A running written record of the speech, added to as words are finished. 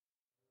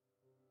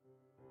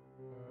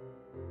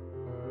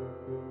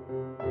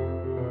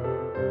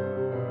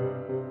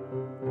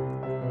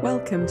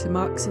Welcome to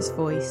Marxist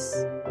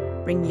Voice,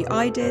 bringing you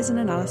ideas and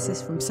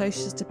analysis from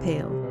Socialist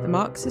Appeal, the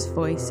Marxist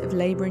voice of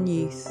labour and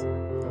youth.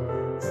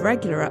 For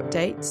regular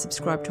updates,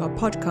 subscribe to our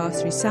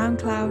podcast through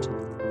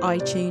SoundCloud,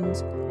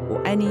 iTunes,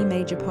 or any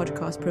major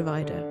podcast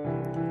provider.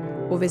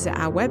 Or visit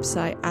our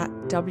website at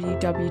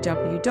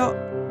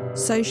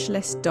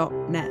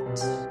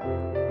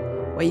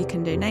www.socialist.net, where you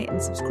can donate and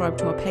subscribe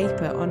to our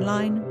paper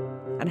online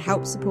and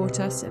help support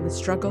us in the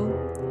struggle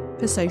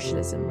for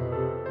socialism.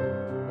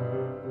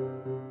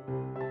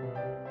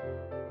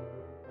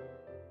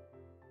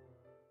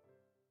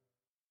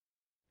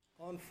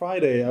 On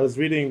Friday, I was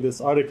reading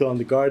this article on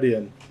The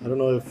Guardian. I don't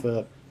know if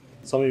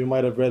some of you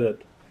might have read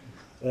it.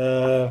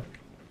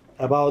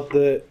 About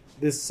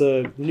this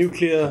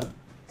nuclear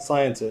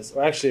scientist,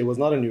 or actually it was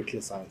not a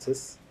nuclear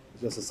scientist,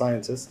 it was just a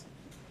scientist,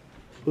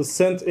 who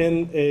sent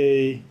in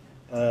a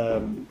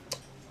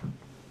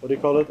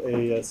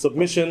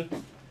submission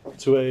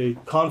to a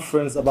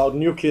conference about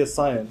nuclear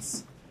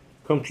science,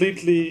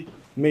 completely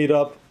made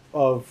up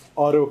of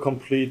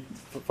autocomplete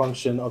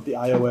function of the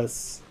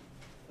iOS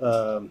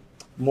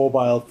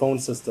mobile phone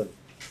system.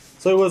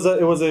 So it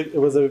was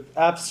a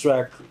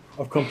abstract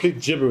of complete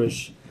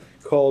gibberish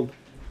called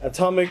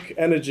 "Atomic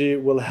energy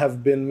will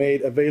have been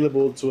made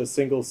available to a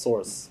single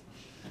source,"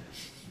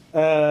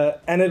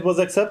 and it was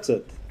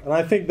accepted. And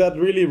I think that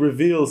really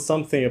reveals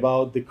something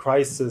about the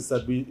crisis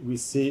that we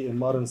see in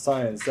modern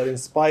science. That in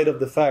spite of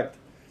the fact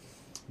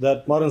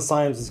that modern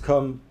science has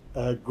come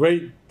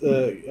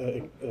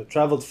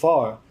traveled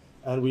far,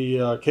 and we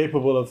are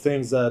capable of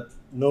things that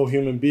no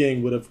human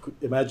being would have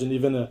imagined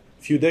even a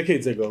few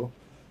decades ago.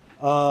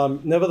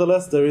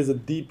 Nevertheless, there is a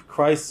deep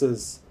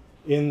crisis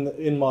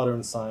in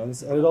modern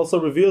science, and it also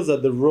reveals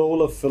that the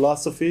role of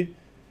philosophy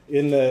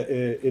in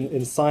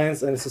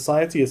science and in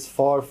society is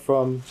far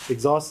from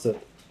exhausted.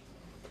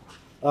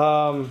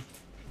 For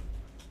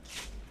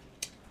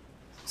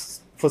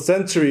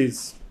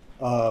centuries,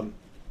 the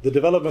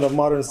development of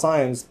modern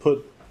science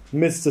put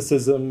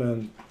mysticism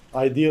and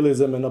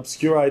idealism and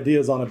obscure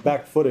ideas on a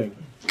back footing.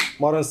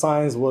 Modern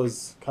science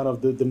was kind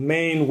of the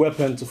main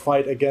weapon to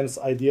fight against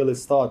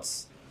idealist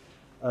thoughts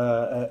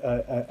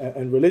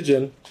and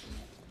religion.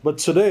 But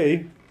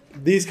today,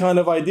 these kind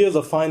of ideas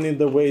are finding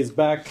their ways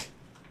back,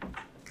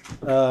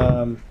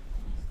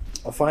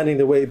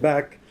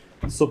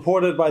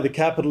 supported by the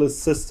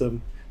capitalist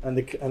system and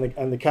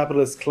the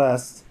capitalist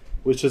class,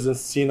 which is in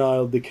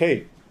senile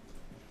decay.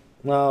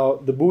 Now,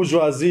 the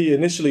bourgeoisie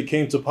initially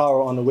came to power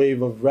on a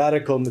wave of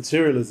radical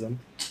materialism,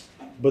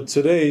 but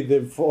today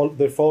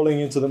they're falling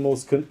into the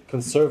most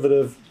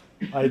conservative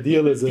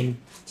idealism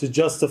to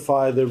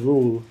justify their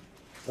rule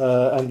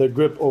and their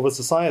grip over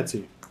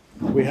society.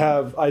 We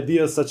have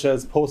ideas such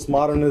as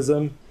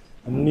postmodernism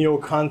and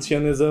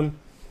neo-Kantianism,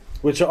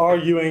 which are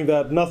arguing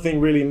that nothing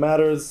really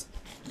matters,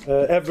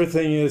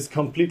 everything is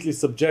completely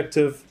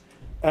subjective,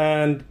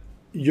 and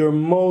your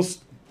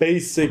most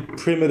basic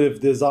primitive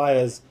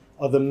desires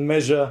are the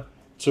measure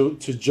to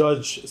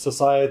judge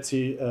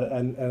society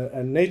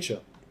and nature.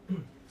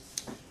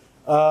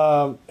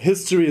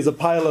 History is a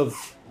pile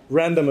of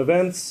random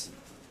events,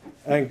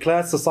 and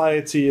class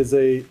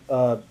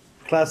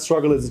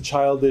struggle is a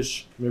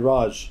childish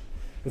mirage.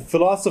 The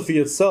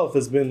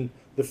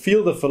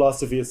field of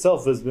philosophy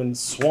itself has been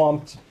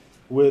swamped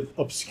with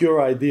obscure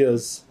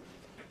ideas,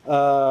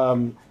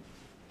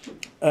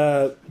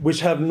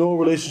 which have no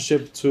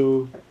relationship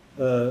to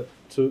the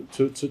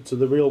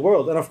real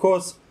world. And of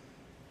course,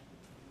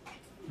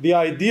 the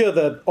idea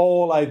that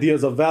all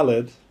ideas are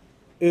valid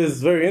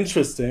is very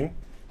interesting,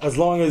 as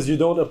long as you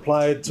don't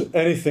apply it to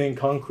anything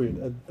concrete,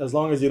 as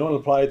long as you don't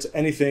apply it to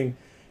anything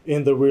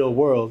in the real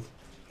world.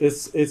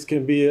 It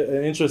can be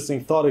an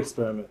interesting thought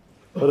experiment.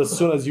 But as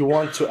soon as you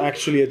want to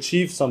actually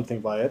achieve something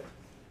by it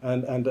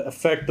and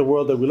affect the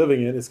world that we're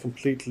living in, it's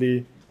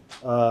completely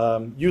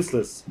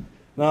useless.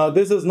 Now,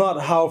 this is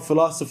not how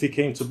philosophy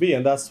came to be,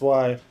 and that's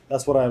what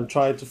I'm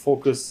trying to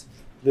focus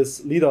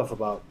this lead-off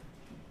about.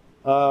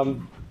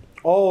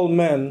 All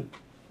men,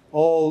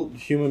 all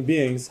human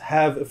beings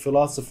have a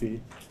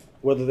philosophy,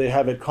 whether they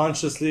have it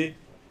consciously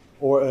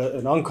or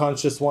an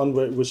unconscious one,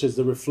 which is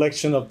the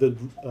reflection of the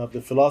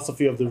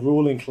philosophy of the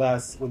ruling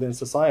class within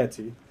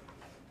society.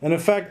 And in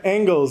fact,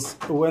 Engels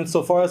went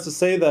so far as to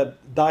say that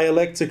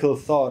dialectical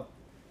thought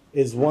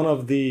is one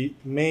of the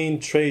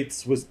main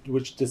traits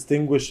which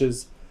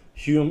distinguishes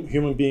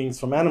human beings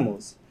from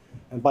animals.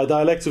 And by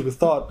dialectical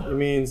thought, it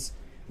means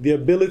the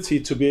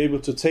ability to be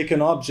able to take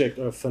an object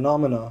or a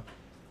phenomena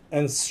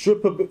and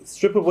strip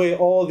away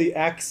all the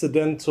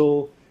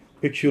accidental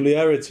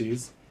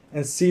peculiarities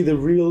and see the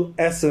real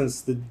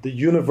essence, the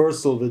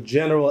universal, the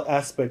general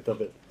aspect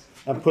of it,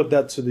 and put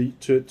that to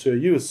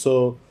use.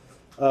 So,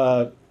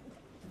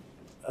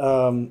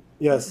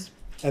 yes,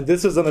 and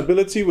this is an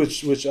ability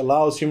which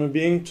allows human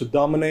beings to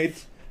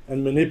dominate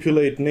and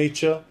manipulate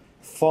nature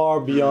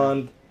far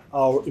beyond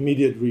our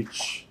immediate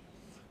reach.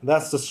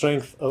 That's the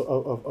strength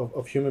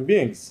of human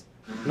beings.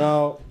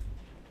 Now,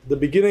 the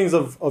beginnings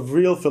of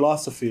real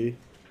philosophy,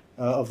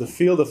 of the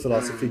field of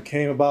philosophy,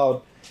 came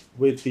about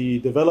with the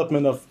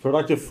development of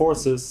productive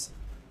forces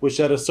which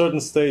at a certain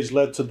stage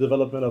led to the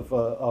development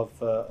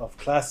of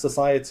class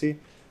society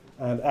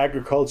and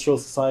agricultural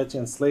society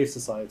and slave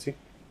society.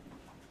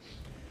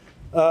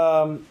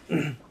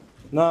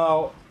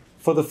 Now,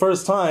 for the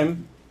first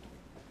time,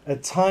 a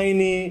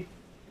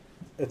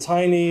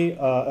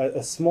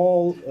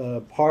small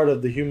part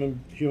of the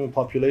human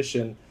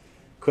population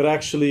could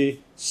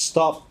actually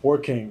stop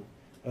working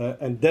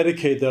and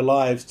dedicate their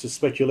lives to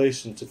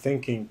speculation, to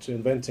thinking, to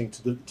inventing,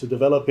 to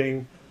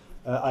developing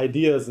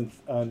ideas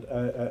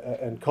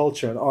and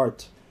culture and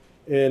art.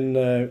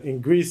 In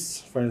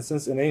Greece, for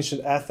instance, in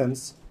ancient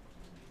Athens,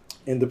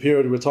 in the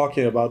period we're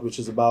talking about, which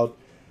is about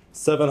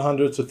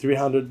 700 to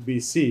 300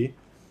 BC,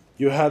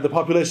 you had the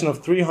population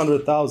of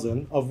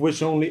 300,000, of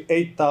which only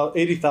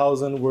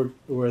 80,000 were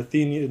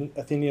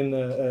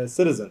Athenian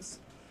citizens.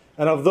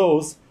 And of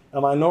those,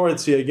 a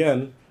minority,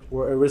 again,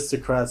 were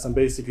aristocrats and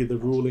basically the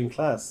ruling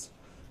class,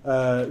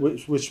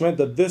 which meant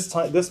that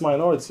this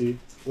minority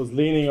was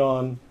leaning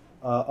on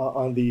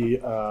the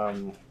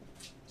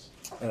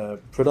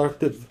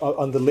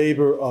on the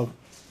labor of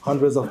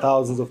hundreds of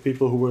thousands of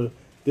people who were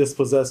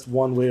dispossessed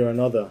one way or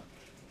another.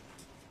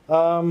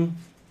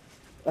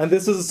 And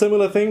this is a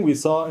similar thing we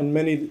saw in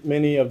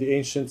many of the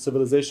ancient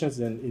civilizations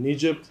in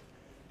Egypt,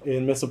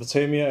 in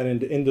Mesopotamia, and in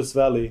the Indus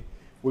Valley,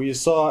 where you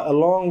saw,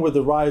 along with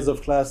the rise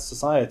of class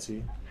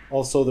society,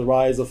 also the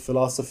rise of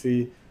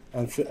philosophy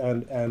and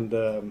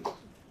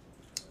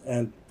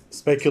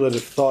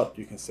speculative thought,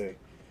 you can say.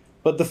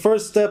 But the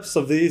first steps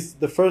of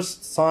the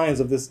first signs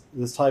of this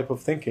type of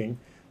thinking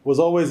was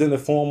always in the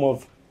form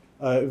of,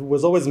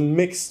 was always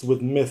mixed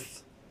with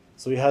myth.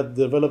 So you had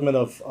the development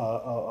of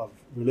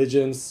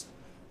religions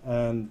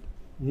and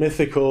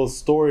mythical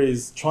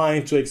stories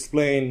trying to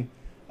explain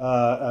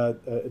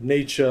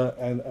nature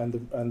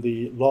and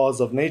the laws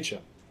of nature.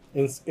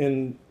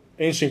 In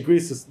ancient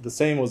Greece, the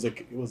same was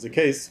the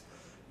case.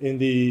 In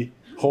the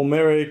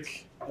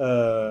Homeric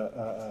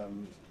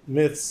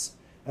myths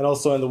and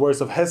also in the works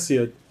of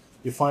Hesiod,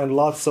 you find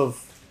lots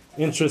of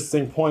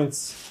interesting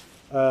points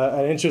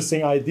and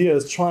interesting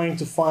ideas trying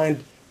to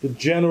find the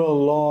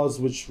general laws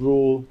which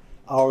rule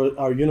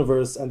our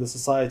universe and the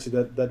society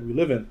that we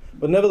live in.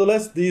 But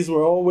nevertheless, these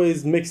were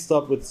always mixed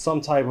up with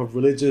some type of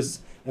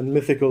religious and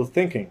mythical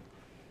thinking.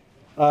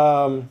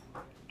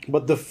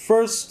 But the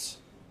first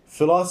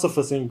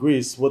philosophers in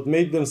Greece, what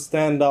made them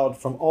stand out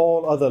from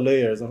all other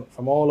layers and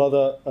from all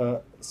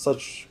other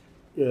such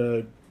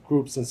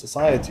groups in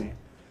society,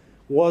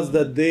 was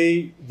that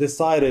they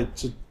decided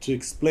to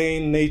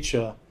explain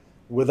nature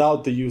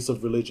without the use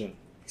of religion,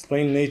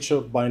 explain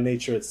nature by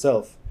nature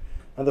itself.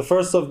 And the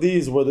first of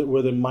these were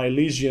the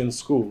Milesian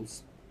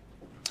schools,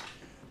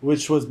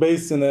 which was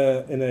based in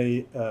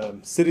a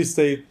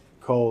city-state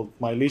called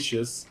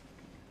Milesius.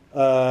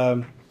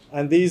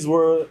 And these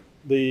were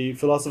the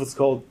philosophers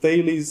called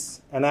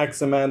Thales,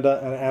 Anaximander,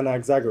 and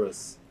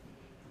Anaxagoras.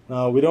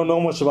 Now, we don't know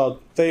much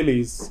about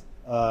Thales,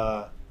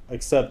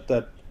 except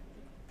that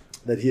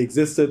he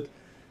existed.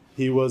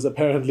 He was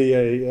apparently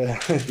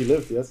he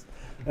lived, yes.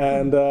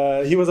 And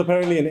he was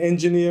apparently an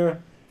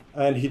engineer,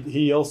 and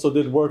he also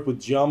did work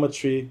with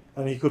geometry,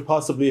 and he could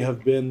possibly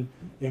have been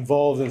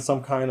involved in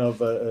some kind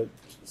of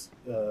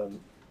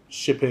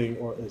shipping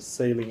or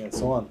sailing and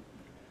so on.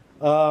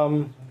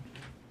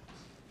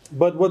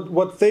 But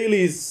what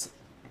Thales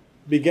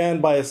began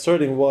by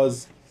asserting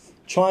was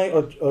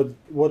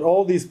what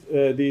all these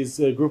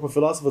group of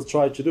philosophers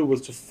tried to do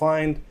was to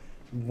find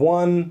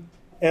one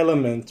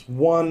element,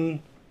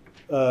 one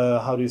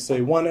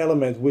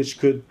element which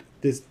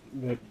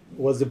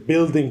was the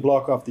building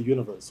block of the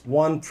universe,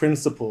 one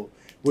principle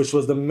which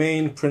was the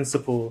main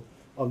principle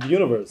of the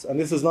universe. And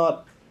this is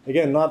not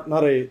an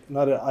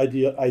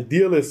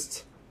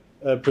idealist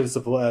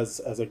principle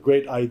as a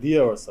great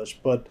idea or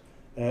such, but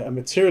a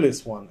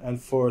materialist one.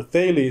 And for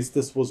Thales,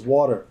 this was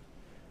water.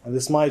 And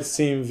this might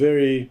seem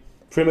very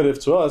primitive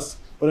to us,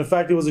 but in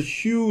fact it was a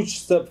huge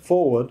step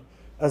forward,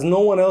 as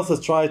no one else has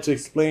tried to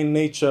explain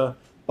nature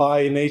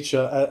by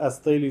nature as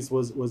Thales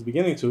was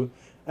beginning to.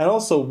 And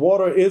also,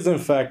 water is in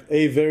fact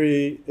a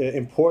very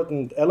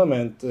important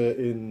element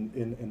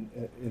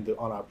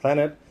on our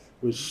planet,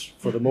 which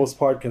for the most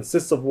part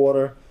consists of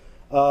water.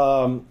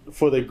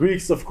 For the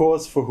Greeks, of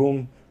course, for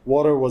whom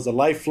water was a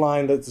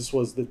lifeline, that this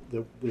was the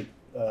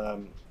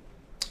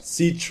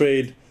sea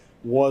trade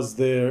was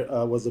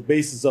the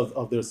basis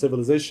of their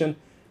civilization,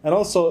 and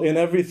also in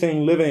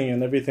everything living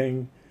and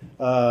everything.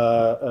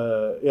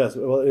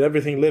 In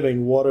everything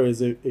living, water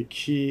is a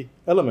key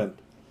element.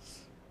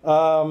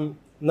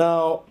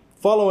 Now,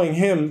 following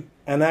him,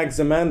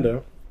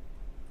 Anaximander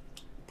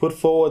put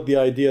forward the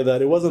idea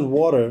that it wasn't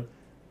water,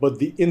 but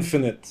the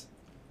infinite,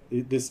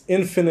 this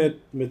infinite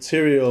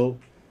material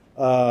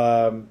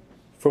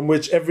from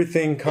which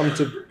everything come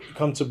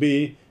to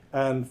be,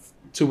 and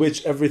to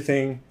which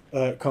everything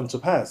come to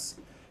pass.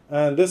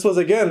 And this was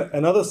again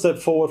another step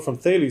forward from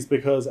Thales,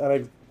 because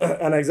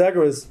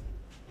Anaxagoras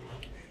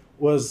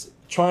was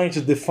trying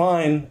to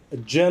define a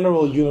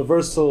general,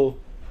 universal,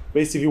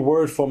 basically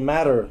word for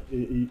matter,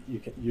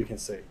 you can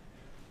say.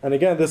 And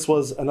again, this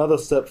was another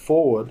step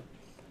forward.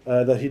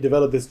 that he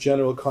developed this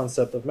general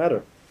concept of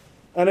matter.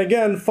 And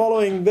again,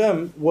 following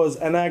them was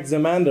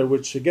Anaximander,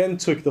 which again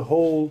took the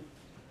whole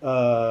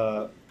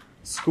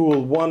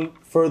school one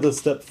further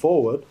step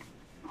forward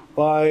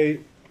by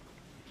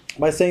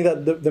saying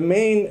that the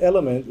main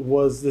element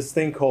was this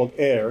thing called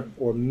air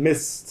or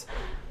mist.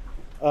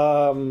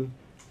 And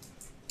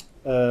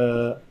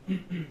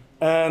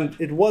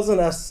it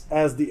wasn't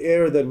as the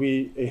air that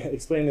we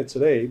explain it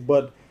today,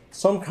 but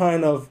some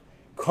kind of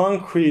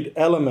concrete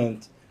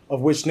element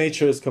of which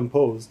nature is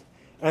composed.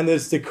 And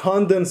it's the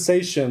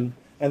condensation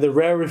and the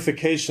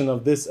rarefication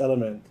of this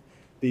element,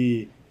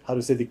 the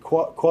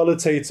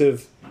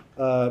qualitative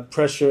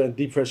pressure and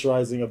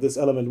depressurizing of this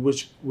element,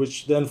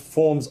 which then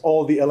forms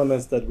all the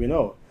elements that we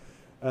know.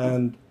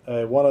 And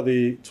one of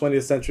the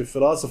 20th century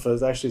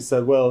philosophers actually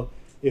said, well,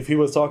 if he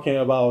was talking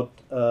about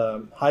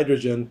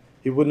hydrogen,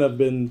 he wouldn't have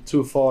been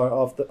too far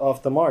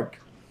off the mark.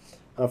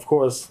 Of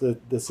course,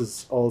 this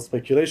is all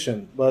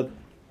speculation, but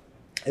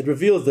it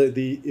reveals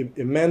the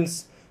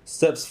immense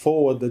steps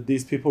forward that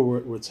these people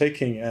were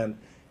taking and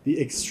the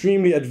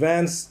extremely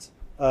advanced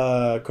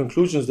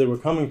conclusions they were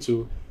coming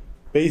to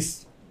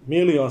based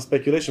merely on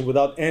speculation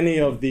without any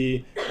of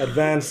the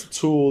advanced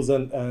tools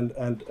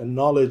and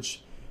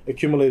knowledge,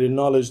 accumulated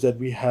knowledge that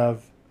we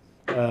have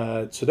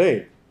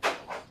today.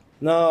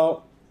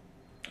 Now,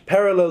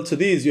 parallel to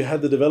these, you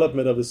had the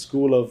development of the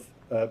school of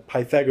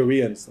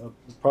Pythagoreans.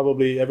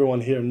 Probably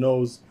everyone here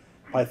knows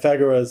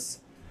Pythagoras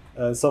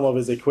and some of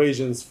his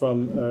equations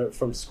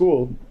from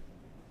school.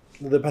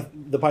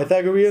 The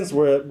Pythagoreans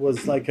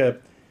was like a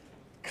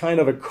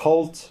kind of a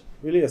cult,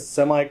 really a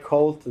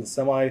semi-cult and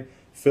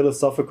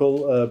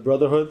semi-philosophical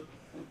brotherhood.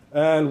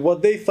 And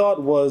what they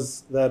thought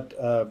was that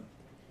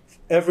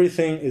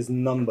everything is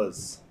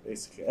numbers,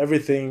 basically.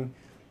 Everything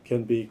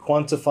can be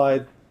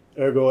quantified,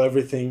 ergo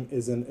everything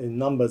is in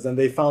numbers. And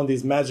they found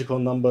these magical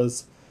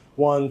numbers,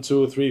 1,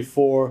 2, 3,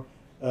 4.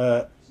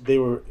 They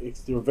were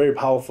very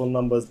powerful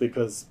numbers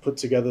because put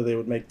together they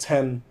would make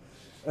 10.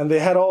 And they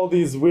had all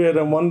these weird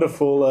and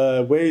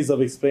wonderful ways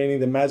of explaining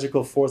the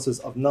magical forces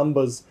of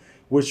numbers,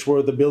 which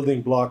were the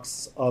building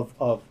blocks of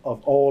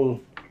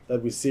all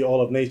that we see,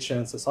 all of nature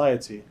and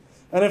society.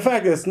 And in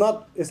fact, it's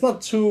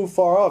not too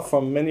far off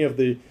from many of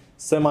the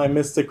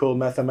semi-mystical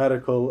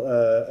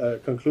mathematical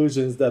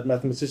conclusions that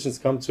mathematicians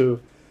come to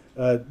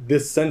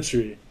this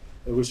century,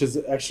 which is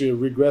actually a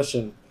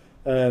regression.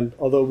 And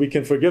although we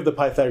can forgive the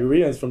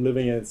Pythagoreans from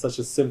living in such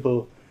a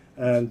simple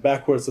and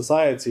backward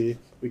society,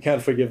 we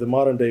can't forgive the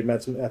modern-day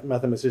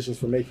mathematicians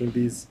for making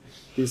these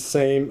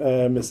same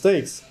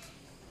mistakes.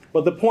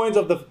 But the point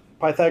of the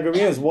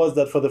Pythagoreans was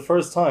that for the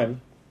first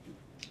time,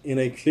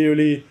 they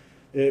clearly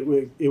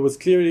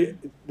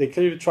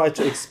tried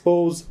to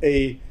expose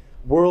a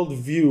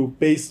worldview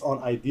based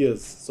on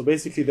ideas. So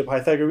basically, the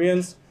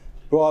Pythagoreans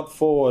brought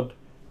forward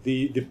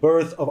the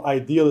birth of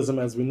idealism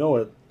as we know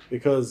it,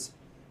 because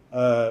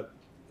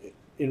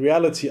in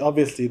reality,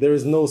 obviously, there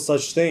is no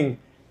such thing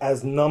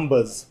as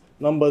numbers.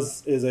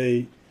 Numbers is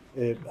a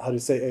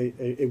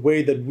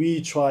way that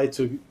we try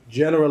to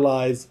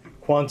generalize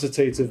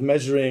quantitative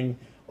measuring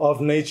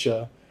of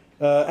nature,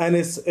 and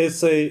it's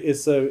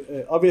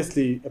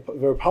obviously a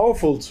very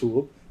powerful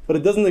tool, but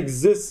it doesn't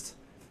exist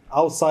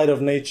outside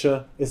of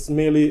nature. It's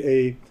merely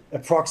a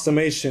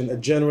approximation, a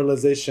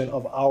generalization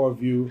of our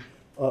view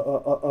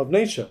of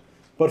nature.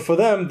 But for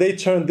them, they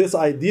turned this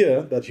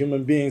idea that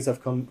human beings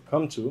have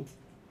come to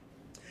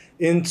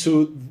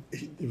into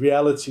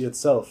reality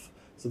itself.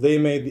 So they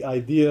made the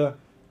idea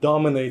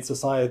dominate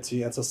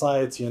society, and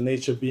society and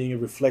nature being a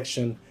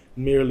reflection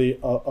merely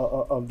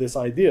of this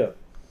idea.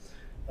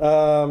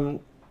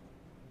 Although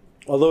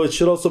it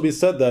should also be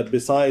said that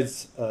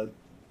besides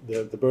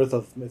the birth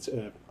of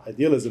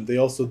idealism, they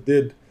also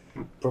did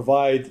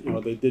provide,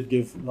 they did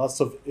give lots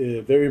of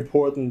very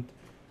important,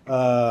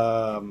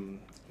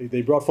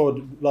 they brought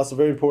forward lots of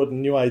very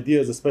important new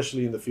ideas,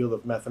 especially in the field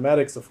of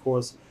mathematics, of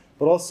course,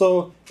 but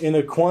also in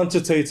a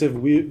quantitative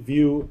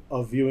view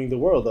of viewing the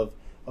world,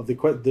 of the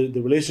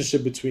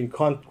relationship between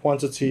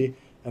quantity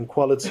and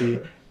quality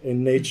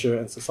in nature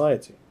and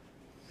society.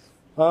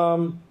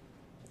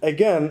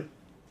 Again,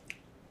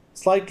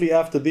 slightly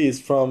after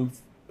these, from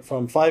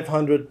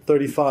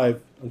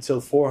 535 until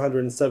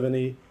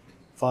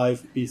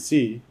 475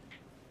 BC,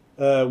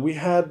 we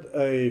had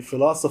a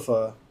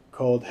philosopher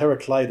called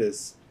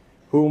Heraclitus,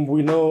 whom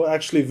we know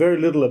actually very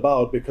little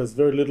about because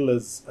very little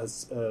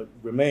has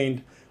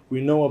remained. We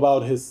know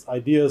about his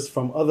ideas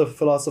from other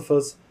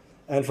philosophers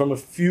and from a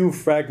few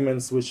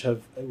fragments which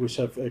have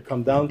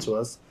come down to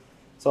us.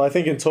 So I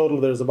think in total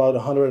there's about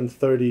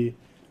 130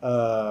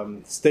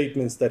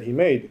 statements that he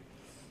made.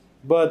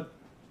 But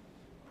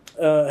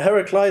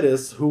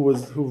Heraclitus, who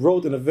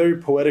wrote in a very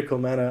poetical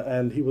manner,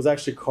 and he was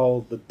actually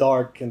called the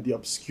dark and the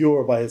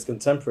obscure by his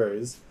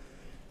contemporaries,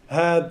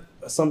 had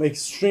some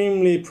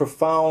extremely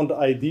profound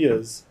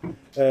ideas,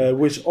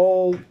 which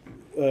all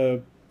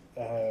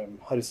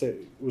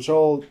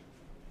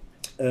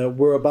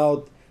were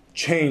about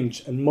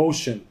change and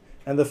motion,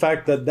 and the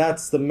fact that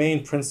that's the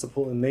main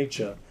principle in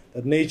nature,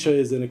 that nature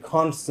is in a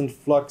constant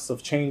flux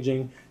of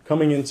changing,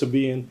 coming into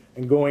being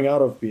and going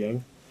out of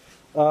being.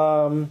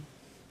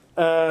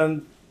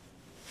 And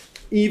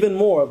even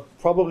more,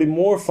 probably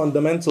more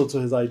fundamental to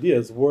his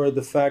ideas were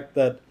the fact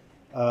that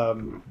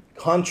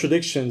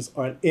contradictions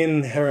are an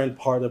inherent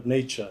part of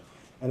nature.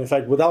 And in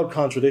fact, without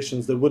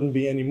contradictions, there wouldn't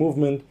be any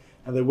movement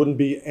and there wouldn't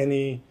be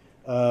any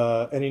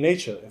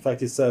nature. In fact,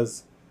 he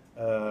says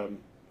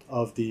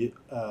of the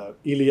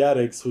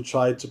Eleatics who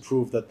tried to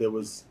prove that there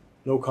was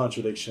no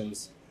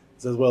contradictions,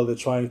 he says, well, they're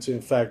trying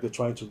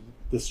to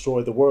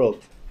destroy the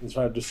world. They're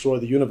trying to destroy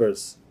the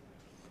universe.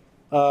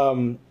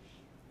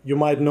 You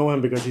might know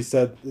him because he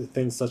said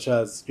things such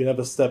as, you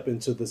never step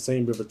into the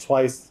same river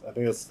twice. I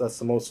think that's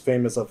the most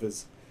famous of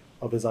his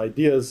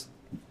ideas.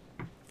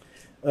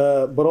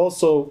 But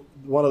also,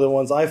 one of the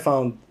ones I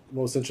found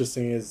most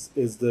interesting is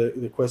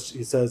the question.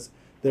 He says,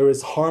 there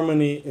is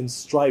harmony in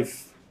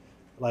strife,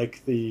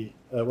 like the,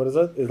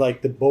 It's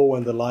like the bow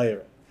and the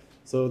lyre.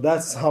 So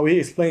that's how he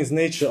explains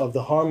nature of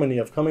the harmony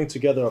of coming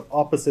together of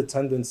opposite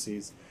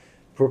tendencies,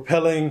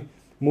 propelling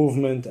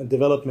movement and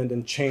development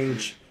and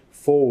change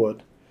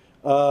forward.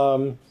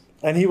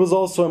 And he was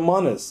also a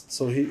monist,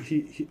 so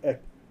he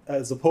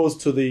as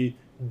opposed to the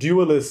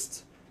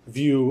dualist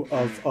view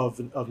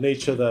of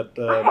nature that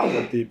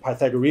the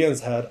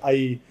Pythagoreans had,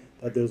 i.e.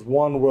 that there's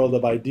one world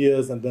of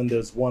ideas and then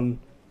there's one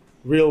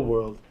real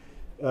world.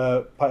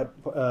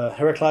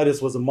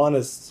 Heraclitus was a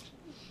monist,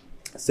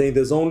 saying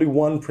there's only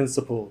one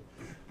principle,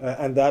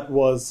 and that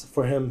was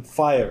for him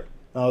fire.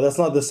 Now that's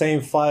not the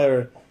same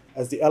fire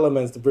as the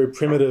elements, the very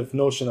primitive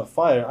notion of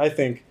fire. I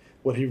think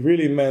what he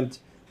really meant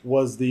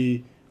was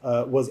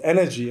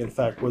energy. In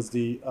fact, was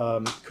the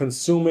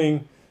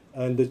consuming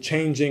and the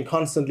changing,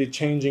 constantly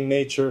changing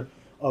nature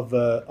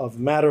of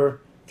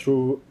matter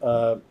through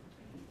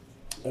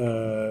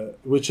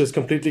which is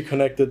completely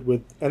connected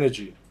with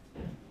energy.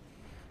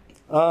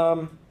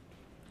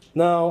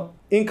 Now,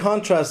 in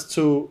contrast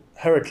to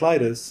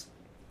Heraclitus,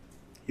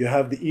 you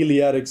have the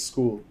Eleatic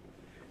school,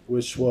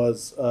 which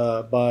was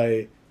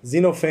by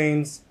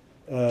Xenophanes,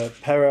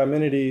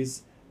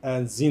 Parmenides,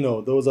 and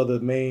Zeno. Those are the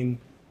main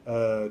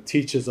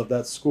teachers of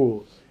that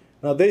school.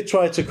 Now, they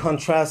try to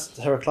contrast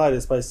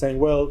Heraclitus by saying,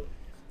 well,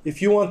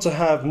 if you want to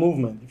have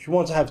movement, if you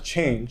want to have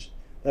change,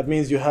 that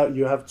means you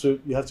have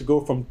to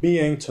go from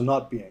being to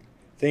not being.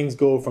 Things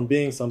go from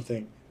being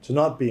something to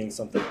not being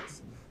something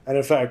else. And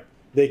in fact,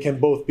 they can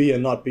both be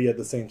and not be at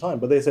the same time.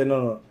 But they say,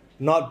 no,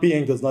 not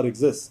being does not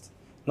exist.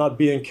 Not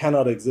being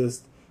cannot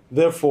exist.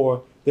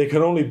 Therefore, they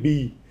can only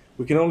be.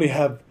 We can only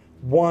have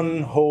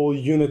one whole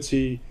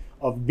unity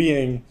of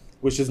being,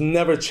 which is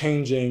never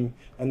changing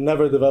and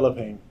never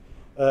developing.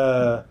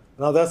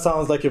 Now that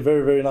sounds like a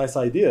very, very nice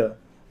idea,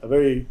 a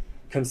very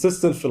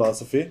consistent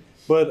philosophy,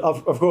 but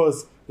of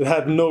course it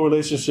had no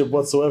relationship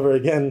whatsoever,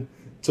 again,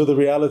 to the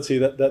reality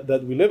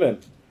that we live in.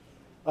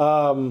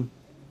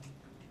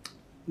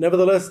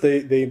 Nevertheless,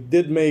 they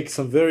did make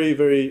some very,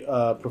 very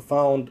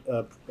profound,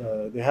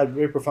 they had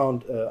very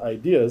profound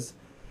ideas,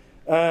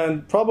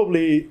 and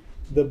probably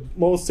the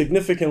most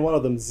significant one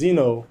of them,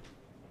 Zeno,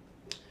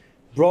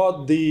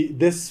 brought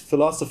this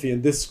philosophy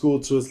and this school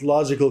to its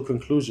logical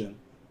conclusion,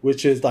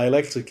 which is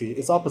dialectically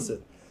its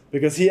opposite.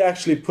 Because he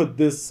actually put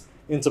this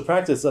into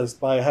practice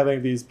by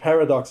having these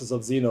paradoxes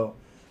of Zeno,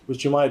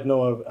 which you might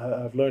know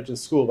have learned in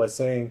school, by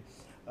saying,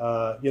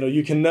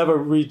 you can never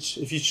reach,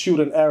 if you shoot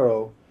an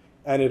arrow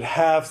and it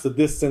halves the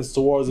distance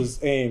towards its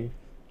aim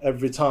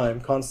every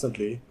time,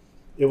 constantly,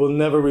 it will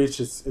never reach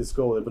its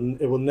goal.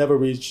 It will never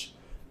reach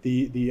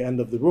the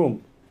end of the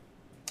room.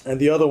 And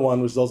the other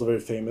one, which is also very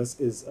famous,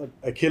 is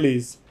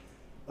Achilles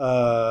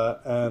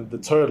and the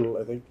turtle,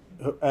 I think.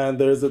 And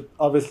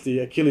obviously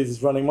Achilles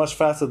is running much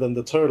faster than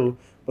the turtle,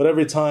 but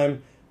every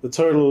time the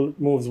turtle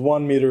moves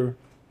 1 meter,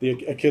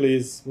 the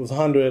Achilles moves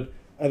 100,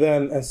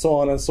 and so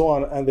on,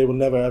 and they will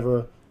never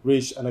ever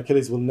reach, and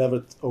Achilles will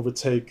never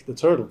overtake the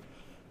turtle.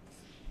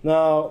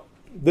 Now,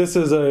 this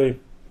is a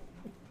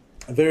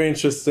very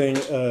interesting,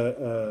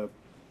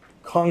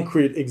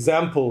 concrete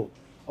example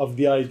of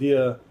the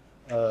idea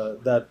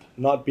that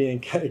not being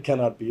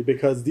cannot be,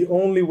 because the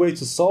only way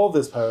to solve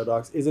this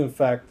paradox is, in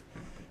fact,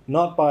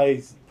 not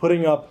by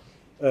putting up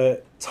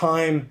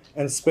time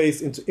and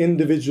space into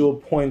individual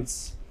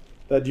points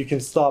that you can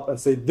stop and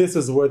say, this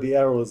is where the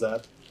arrow is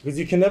at, because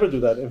you can never do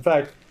that. In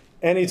fact,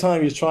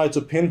 anytime you try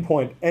to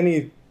pinpoint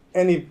anything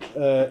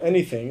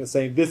and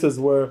saying this is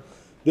where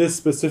this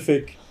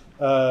specific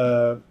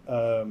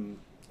element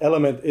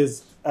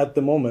is at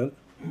the moment,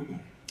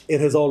 it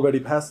has already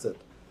passed it.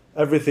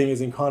 Everything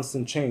is in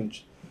constant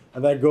change,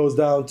 and that goes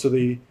down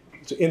to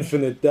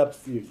infinite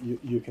depth,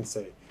 you can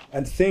say.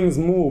 And things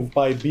move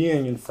by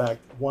being, in fact,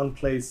 one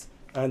place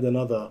and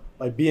another,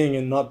 by being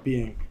and not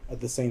being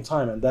at the same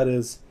time, and that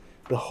is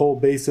the whole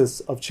basis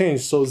of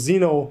change. So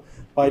Zeno,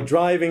 by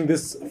driving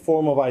this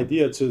form of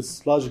idea to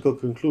its logical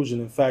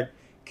conclusion, in fact,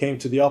 came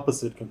to the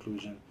opposite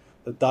conclusion,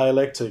 that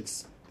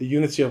dialectics, the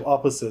unity of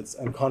opposites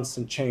and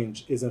constant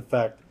change, is in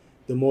fact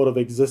the mode of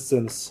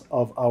existence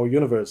of our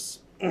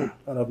universe and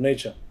of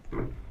nature.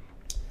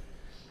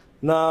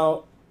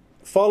 Now,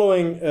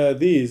 following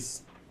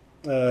these,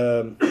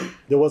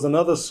 there was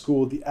another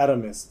school, the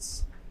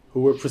atomists,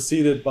 who were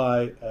preceded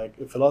by a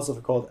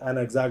philosopher called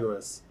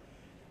Anaxagoras.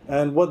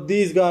 And what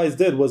these guys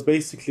did was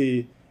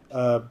basically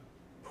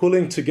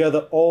pulling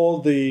together all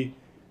the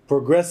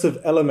progressive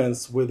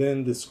elements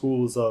within the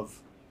schools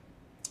of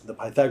the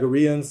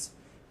Pythagoreans,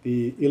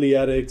 the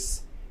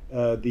Eleatics,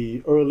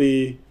 the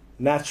early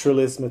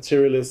naturalists,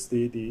 materialists,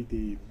 the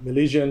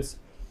Milesians,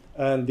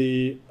 and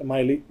the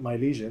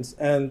Milesians,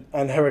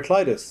 and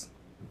Heraclitus.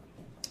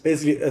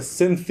 Basically, a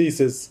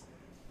synthesis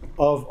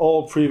of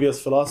all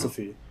previous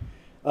philosophy.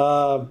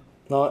 Now,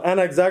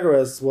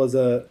 Anaxagoras was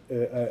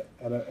an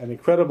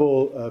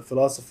incredible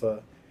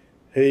philosopher.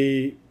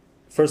 He,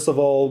 first of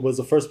all, was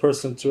the first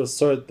person to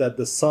assert that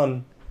the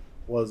sun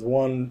was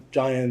one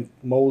giant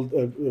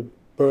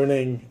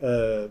burning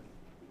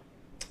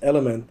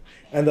element,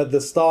 and that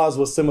the stars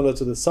were similar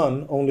to the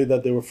sun, only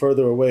that they were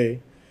further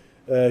away.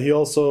 He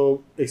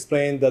also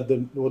explained that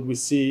what we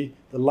see,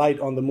 the light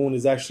on the moon,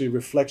 is actually a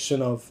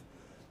reflection of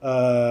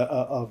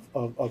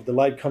the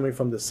light coming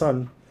from the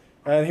sun.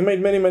 And he made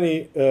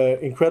many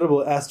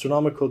incredible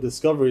astronomical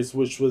discoveries,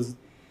 which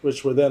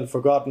were then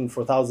forgotten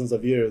for thousands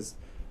of years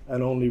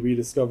and only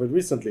rediscovered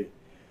recently.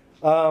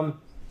 But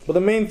the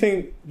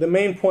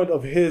main point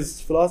of his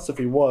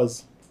philosophy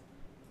was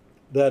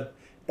that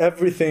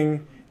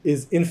everything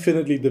is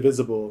infinitely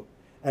divisible,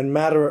 and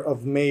matter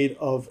made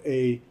of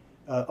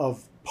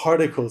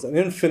particles, an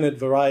infinite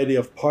variety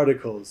of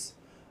particles,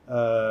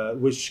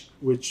 which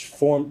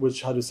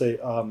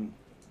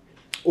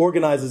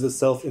organizes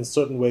itself in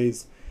certain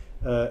ways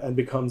and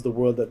becomes the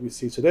world that we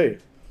see today.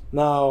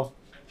 Now,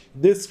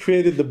 this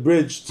created the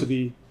bridge to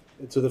the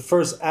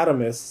first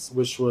atomists,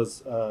 which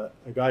was a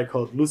guy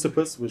called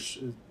Leucippus, which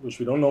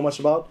we don't know much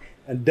about,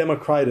 and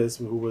Democritus,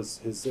 who was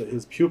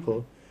his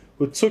pupil,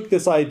 who took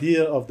this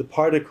idea of the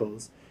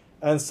particles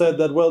and said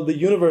that, well, the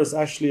universe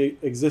actually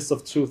exists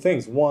of two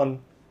things. One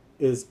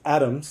is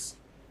atoms,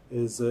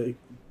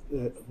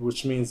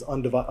 which means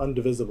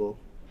undivisible,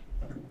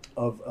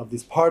 of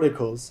these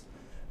particles,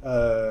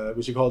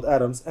 which are called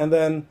atoms, and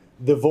then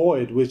the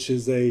void, which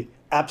is a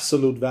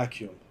absolute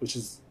vacuum, which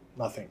is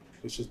nothing,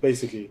 which is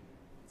basically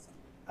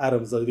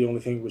atoms are the only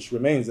thing which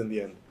remains in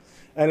the end.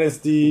 And it's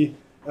the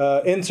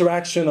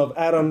interaction of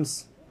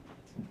atoms.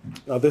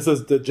 This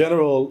is the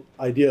general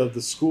idea of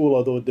the school,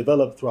 although it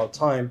developed throughout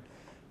time.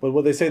 But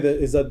what they say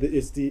is that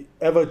it's the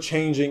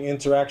ever-changing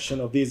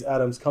interaction of these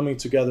atoms coming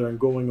together and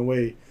going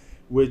away,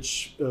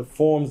 which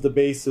forms the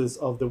basis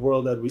of the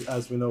world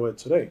as we know it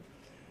today.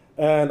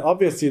 And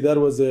obviously, that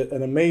was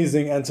an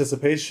amazing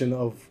anticipation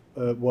of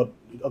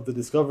the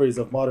discoveries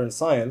of modern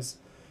science.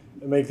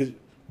 It makes it,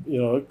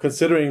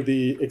 considering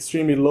the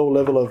extremely low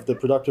level of the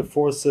productive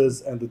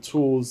forces and the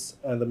tools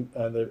and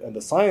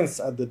the science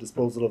at the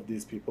disposal of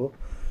these people,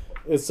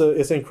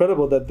 it's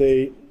incredible that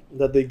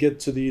they get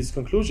to these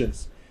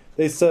conclusions.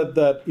 They said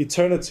that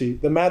eternity,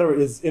 the matter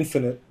is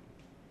infinite,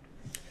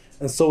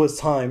 and so is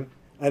time,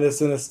 and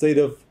it's in a state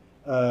of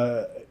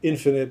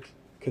infinite,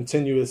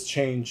 continuous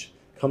change,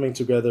 coming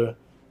together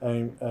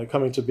and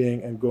coming to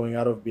being and going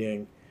out of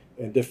being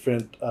in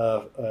different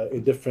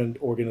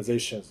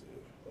organizations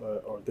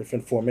or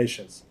different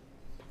formations.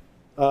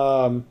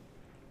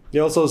 They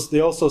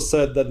also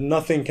said that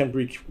nothing can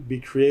be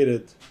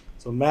created,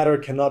 so matter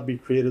cannot be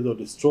created or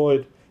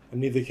destroyed, and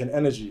neither can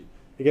energy.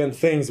 Again,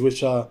 things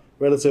which are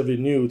relatively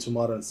new to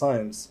modern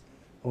science,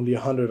 only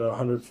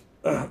about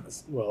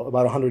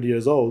 100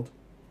 years old.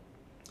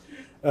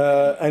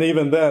 And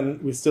even then,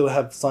 we still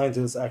have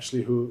scientists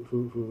actually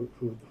who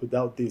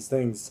doubt these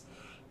things,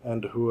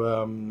 and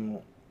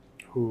who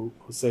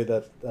say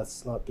that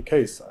that's not the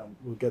case.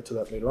 We'll get to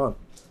that later on.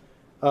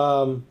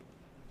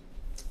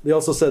 They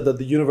also said that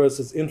the universe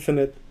is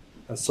infinite,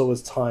 and so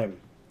is time.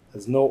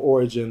 There's no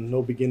origin,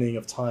 no beginning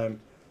of time,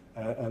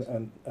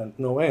 and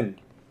no end.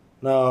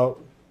 Now,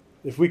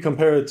 if we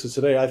compare it to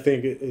today, I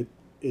think it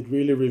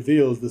really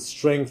reveals the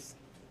strength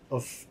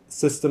of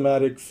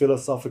systematic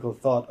philosophical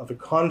thought, of a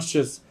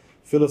conscious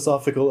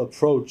philosophical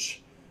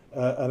approach,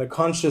 and a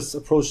conscious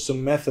approach to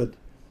method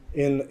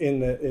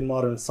in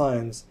modern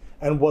science,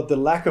 and what the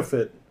lack of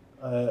it,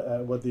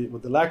 what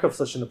the lack of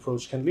such an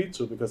approach can lead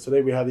to. Because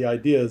today we have the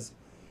ideas,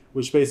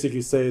 which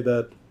basically say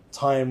that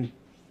time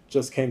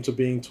just came to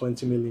being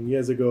 20 million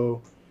years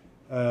ago,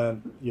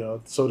 and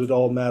so did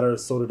all matter,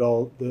 so did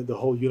all the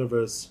whole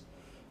universe.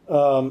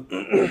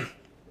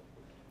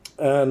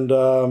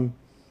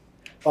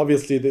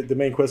 Obviously, the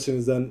main question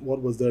is then,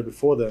 what was there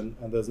before then?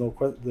 And there's no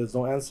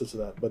answer to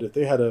that. But if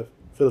they had a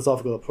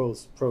philosophical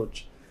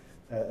approach,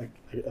 a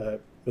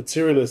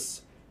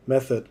materialist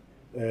method,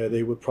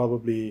 they would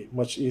probably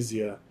much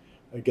easier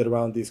get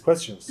around these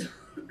questions.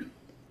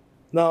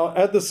 Now,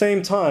 at the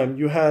same time,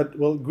 you had,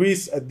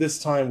 Greece at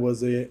this time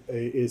was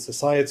a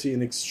society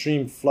in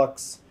extreme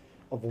flux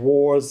of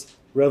wars,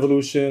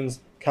 revolutions,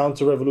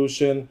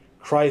 counter-revolution,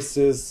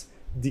 crisis,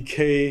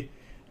 decay.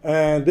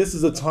 And this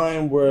is a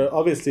time where,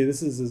 obviously,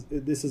 this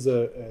is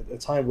a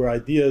time where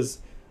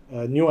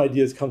new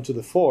ideas come to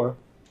the fore.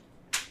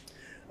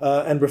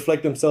 and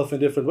reflect themselves in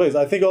different ways.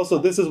 I think also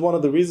this is one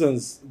of the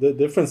reasons, the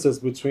differences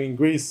between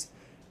Greece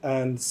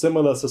and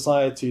similar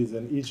societies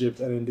in Egypt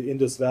and in the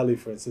Indus Valley,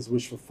 for instance,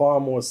 which were far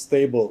more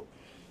stable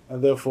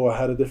and therefore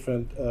had a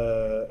different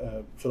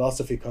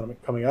philosophy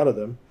coming out of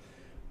them.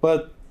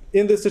 But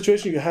in this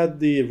situation, you had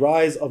the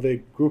rise of a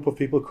group of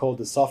people called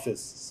the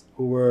Sophists,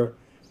 who were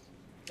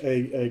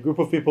a group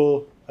of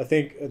people. I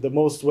think the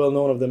most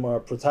well-known of them are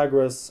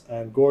Protagoras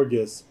and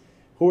Gorgias,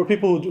 who were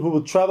people who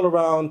would travel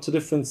around to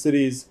different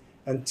cities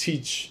and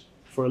teach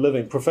for a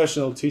living.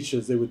 Professional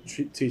teachers. They would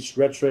teach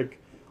rhetoric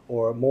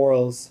or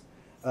morals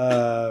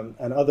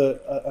and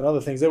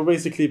other things. They were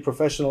basically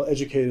professional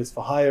educators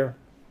for hire.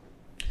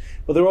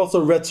 But there were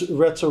also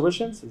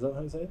rhetoricians. Is that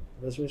how you say it?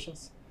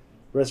 Rhetoricians?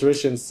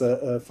 Rhetoricians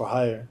for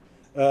hire.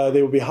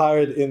 They would be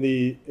hired in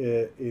the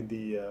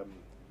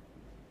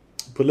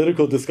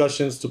political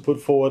discussions to put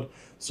forward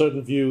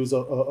certain views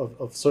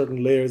of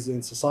certain layers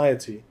in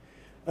society.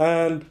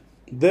 And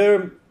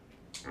their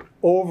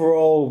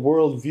overall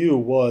worldview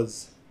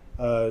was,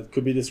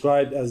 could be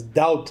described as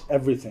doubt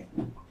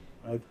everything,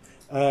 right?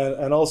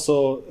 And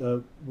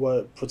also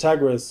what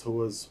Protagoras, who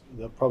was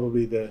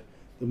probably the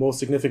most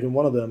significant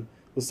one of them,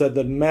 who said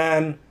that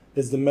man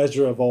is the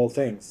measure of all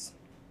things.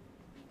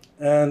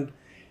 And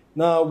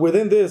now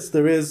within this,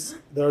 there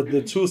are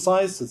the two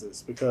sides to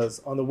this,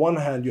 because on the one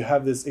hand, you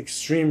have this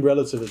extreme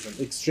relativism,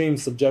 extreme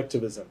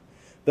subjectivism,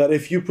 that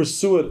if you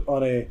pursue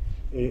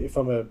it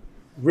from a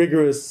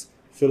rigorous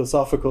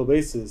philosophical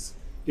basis,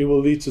 it will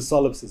lead to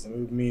solipsism. It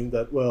would mean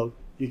that, well,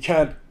 you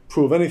can't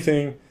prove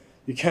anything,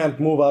 you can't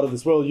move out of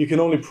this world, you can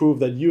only prove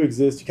that you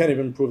exist, you can't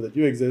even prove that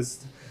you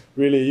exist,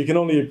 really, you can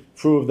only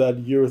prove that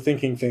you're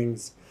thinking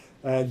things,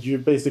 and your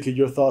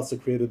thoughts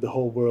have created the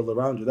whole world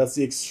around you. That's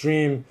the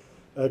extreme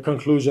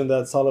conclusion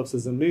that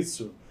solipsism leads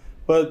to.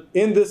 But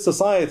in this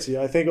society,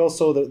 I think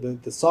also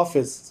the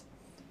Sophists,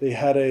 they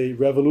had a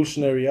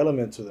revolutionary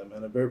element to them,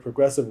 and a very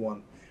progressive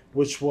one,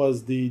 which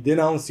was the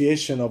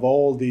denunciation of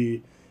all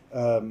the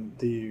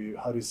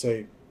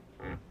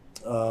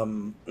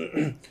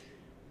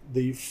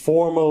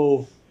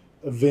formal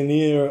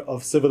veneer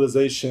of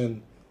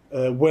civilization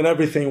when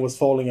everything was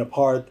falling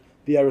apart.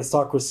 The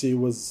aristocracy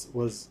was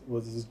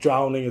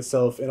drowning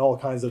itself in all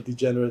kinds of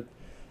degenerate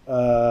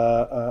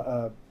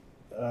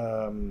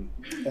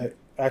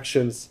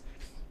actions.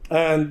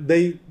 And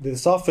the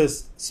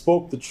Sophists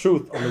spoke the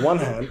truth on the one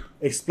hand,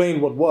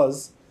 explained what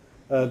was,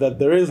 that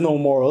there is no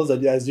morals,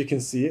 that as you can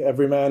see,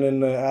 every man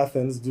in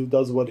Athens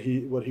does what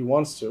he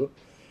wants to.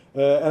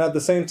 And at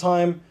the same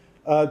time,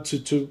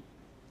 to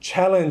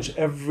challenge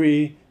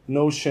every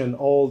notion,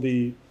 all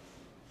the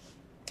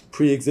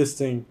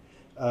pre-existing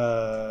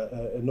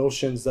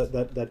notions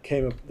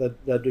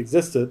that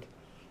existed,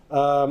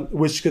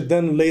 which could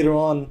then later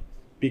on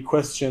be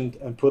questioned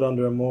and put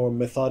under a more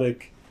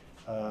methodic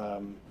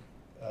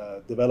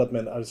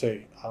development, I would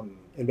say,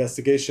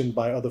 investigation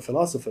by other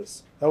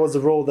philosophers. That was the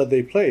role that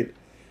they played.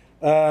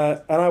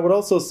 And I would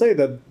also say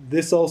that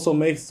this also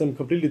makes them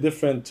completely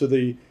different to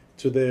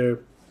their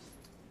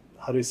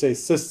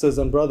sisters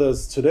and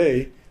brothers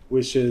today,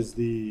 which is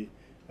the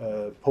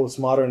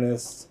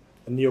postmodernists,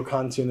 the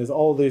neo-Kantianists,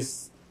 all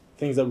these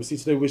things that we see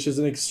today, which is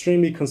an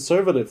extremely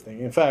conservative thing.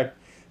 In fact,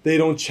 they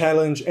don't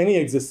challenge any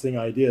existing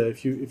idea.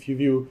 If you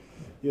view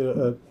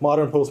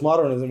modern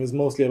postmodernism is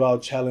mostly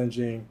about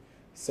challenging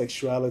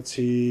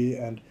sexuality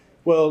and,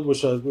 well,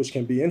 which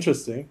can be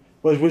interesting,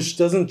 but which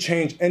doesn't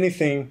change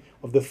anything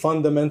of the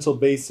fundamental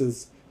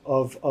basis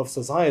of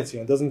society,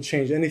 and doesn't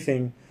change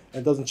anything,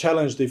 and doesn't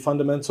challenge the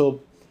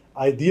fundamental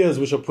ideas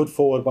which are put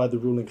forward by the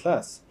ruling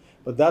class.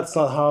 But that's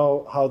not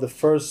how the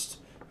first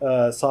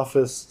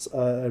Sophists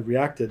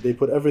reacted. They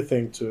put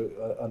everything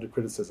under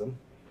criticism.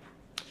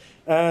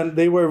 And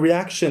they were a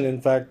reaction,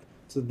 in fact,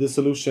 to the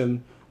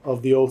dissolution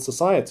of the old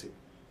society.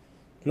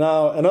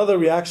 Now, another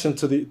reaction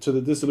to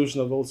the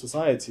dissolution of old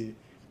society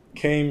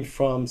came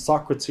from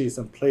Socrates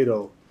and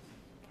Plato,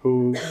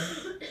 who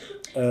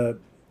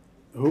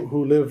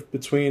lived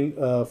between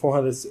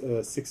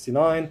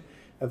 469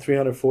 and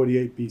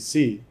 348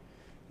 BC.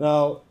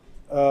 Now,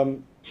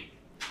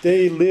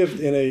 they lived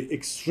in an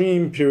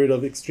extreme period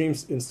of extreme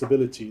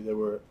instability. There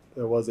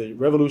was a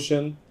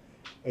revolution,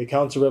 a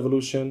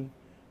counter-revolution.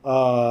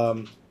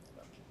 There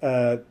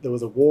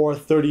was a war,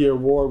 30-year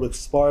war with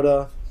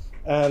Sparta,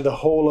 and the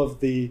whole of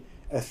the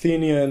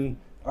Athenian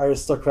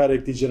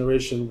aristocratic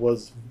degeneration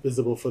was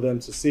visible for them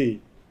to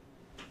see.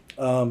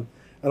 And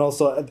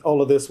also,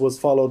 all of this was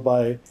followed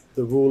by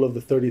the rule of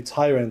the 30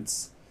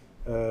 tyrants,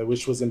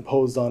 which was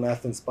imposed on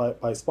Athens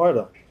by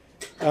Sparta.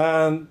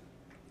 And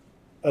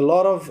a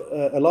lot of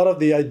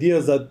the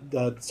ideas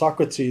that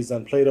Socrates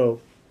and Plato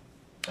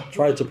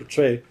tried to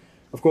portray,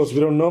 of course, we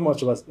don't know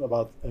much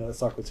about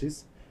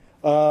Socrates,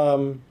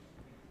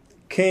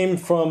 came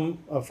from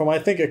I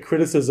think a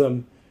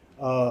criticism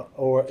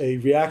or a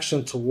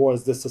reaction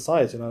towards this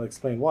society, and I'll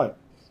explain why.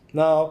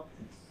 Now,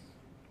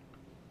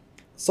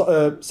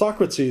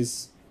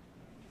 Socrates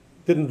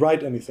didn't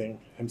write anything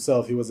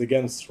himself. He was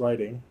against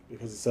writing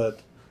because he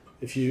said,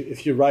 if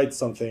you write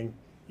something,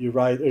 you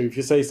write, or if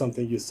you say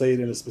something, you say it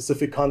in a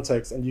specific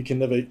context, and you can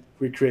never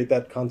recreate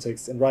that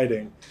context in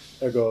writing.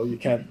 Ergo,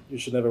 you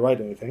should never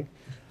write anything.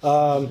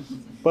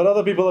 But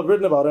other people have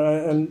written about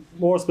it, and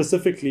more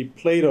specifically,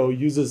 Plato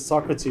uses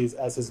Socrates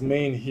as his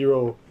main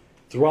hero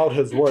throughout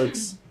his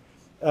works,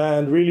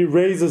 and really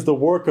raises the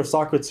work of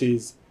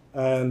Socrates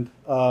and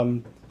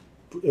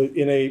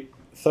in a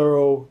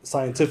thorough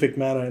scientific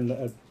manner, and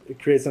it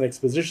creates an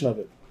exposition of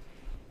it.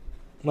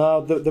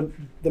 Now, the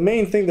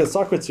main thing that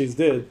Socrates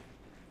did,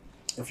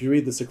 if you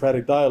read the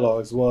Socratic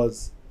dialogues,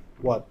 was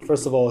what?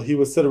 First of all, he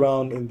would sit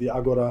around in the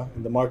agora,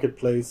 in the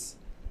marketplace,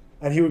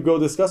 and he would go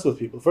discuss with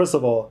people. First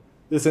of all,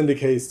 this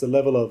indicates the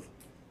level of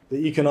the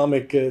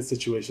economic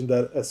situation,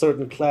 that a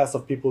certain class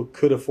of people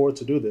could afford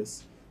to do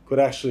this, could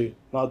actually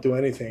not do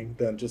anything,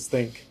 then just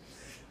think.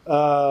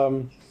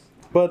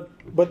 But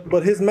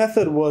his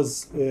method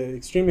was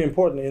extremely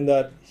important in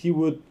that he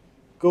would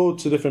go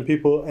to different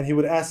people and he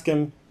would ask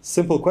them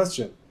simple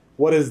question: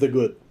 what is the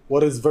good?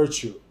 What is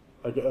virtue?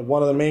 Like,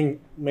 one of the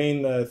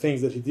main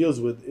things that he deals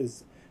with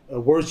is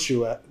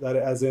virtue, that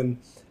as in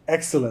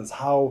excellence,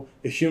 how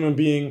a human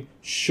being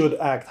should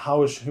act,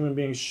 how a human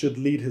being should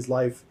lead his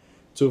life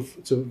to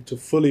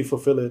fully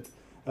fulfill it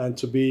and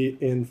to be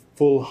in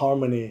full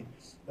harmony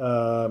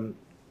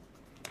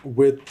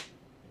with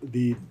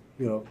the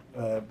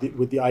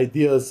with the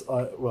ideas,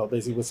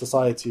 basically with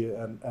society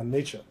and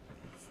nature.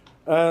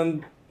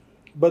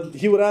 But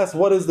he would ask,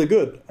 what is the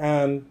good?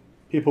 And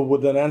people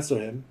would then answer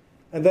him.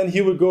 And then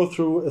he would go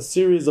through a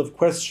series of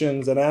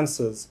questions and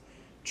answers,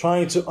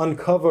 trying to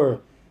uncover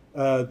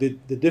the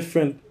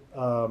different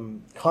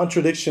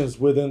contradictions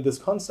within this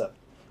concept.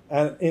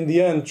 And in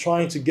the end,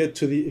 trying to get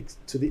to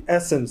the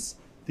essence,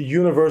 the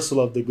universal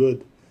of the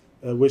good,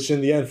 which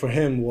in the end for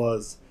him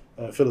was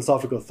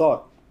philosophical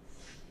thought.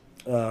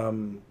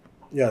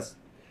 Yes.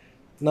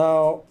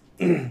 Now,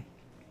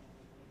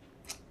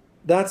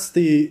 that's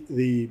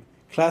the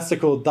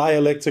classical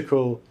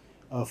dialectical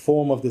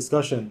form of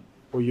discussion,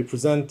 where you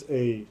present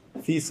a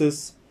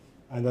thesis,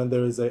 and then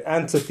there is an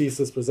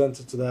antithesis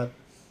presented to that.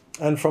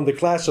 And from the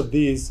clash of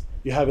these,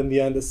 you have in the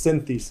end a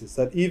synthesis,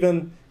 that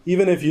even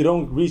if you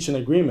don't reach an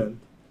agreement,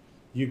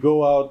 you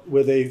go out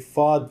with a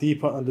far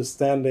deeper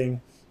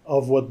understanding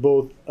of what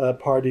both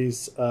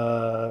parties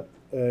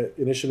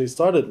initially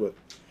started with.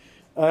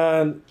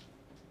 And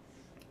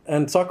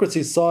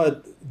Socrates saw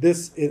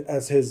this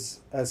as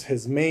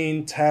his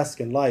main task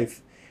in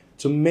life,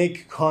 to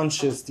make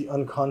conscious the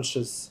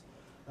unconscious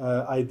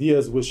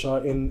ideas which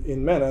are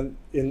in men. And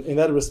in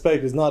that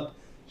respect is not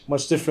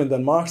much different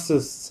than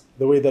Marxists,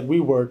 the way that we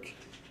work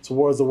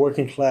towards the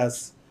working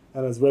class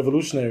and as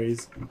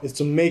revolutionaries, is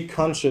to make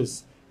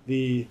conscious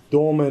the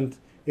dormant,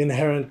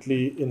 inherent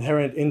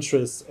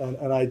interests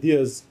and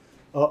ideas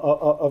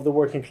of the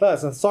working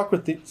class. And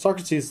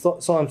Socrates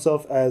saw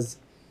himself as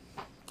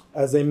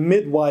a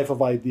midwife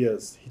of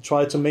ideas. He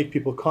tried to make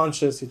people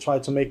conscious, he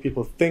tried to make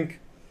people think.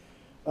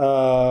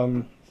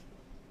 And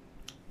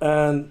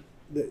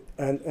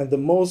the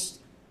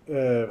most,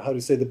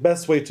 the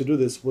best way to do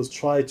this was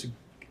try to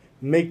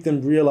make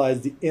them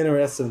realize the inner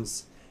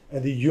essence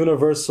and the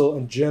universal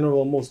and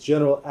most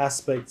general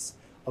aspects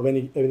of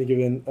any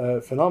given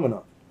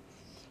phenomenon,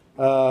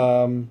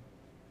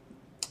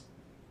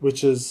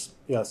 which is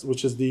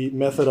the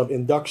method of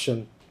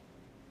induction,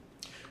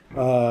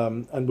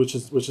 and which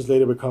has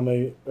later become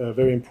a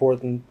very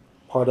important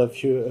part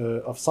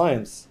of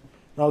science.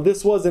 Now,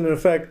 this was in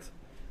effect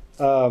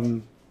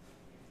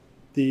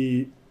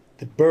the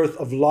birth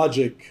of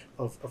logic,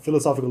 of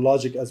philosophical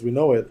logic as we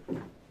know it.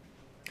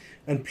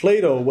 And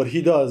Plato, what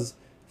he does,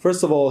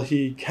 first of all,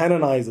 he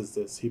canonizes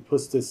this. He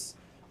puts this,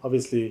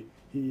 obviously,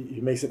 he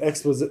makes an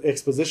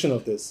exposition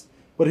of this.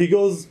 But he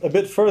goes a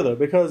bit further,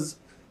 because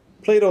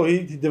Plato,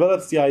 he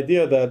develops the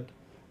idea that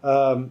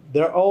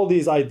there are all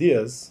these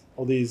ideas,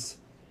 all these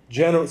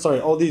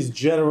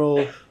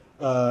general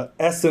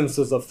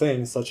essences of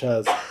things, such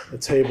as a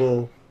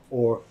table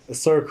or a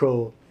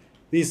circle.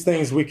 These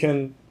things we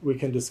can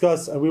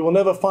discuss, and we will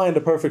never find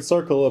a perfect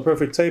circle or a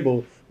perfect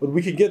table, but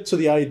we can get to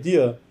the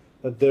idea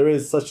that there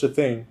is such a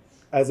thing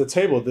as a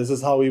table. This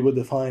is how we would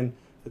define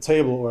a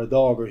table or a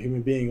dog or a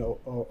human being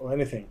or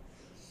anything.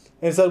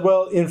 And he said,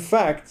 well, in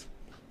fact,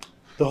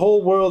 the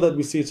whole world that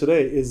we see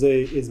today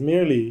is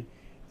merely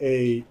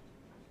a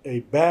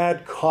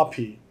bad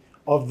copy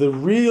of the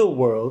real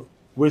world,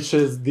 which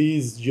is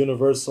these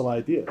universal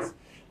ideas.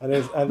 And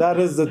that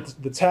is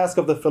the task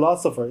of the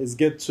philosopher, is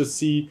get to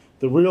see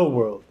the real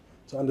world,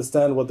 to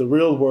understand what the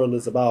real world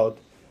is about,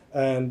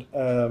 and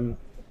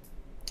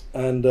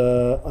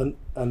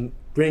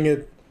bring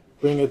it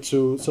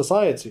to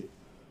society.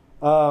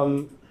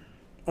 And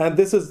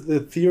this is the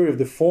theory of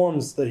the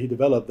forms that he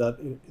developed, that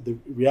the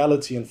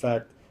reality, in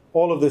fact,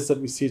 all of this that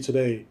we see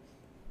today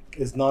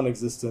is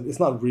non-existent. It's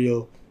not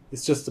real.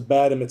 It's just a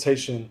bad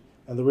imitation,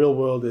 and the real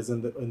world is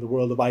in the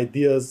world of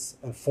ideas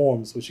and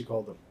forms, which he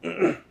called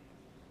them.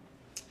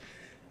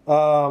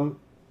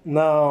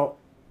 Now,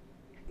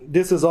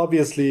 this is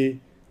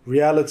obviously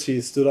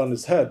reality stood on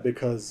its head,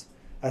 because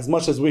as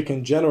much as we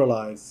can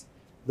generalize,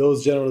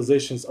 those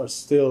generalizations are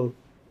still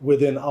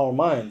within our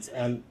minds,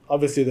 and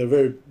obviously they're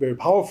very, very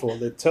powerful.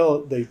 They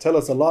tell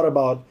us a lot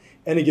about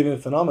any given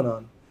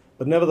phenomenon,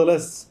 but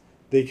nevertheless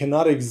they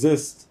cannot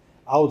exist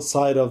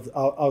outside of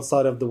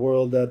the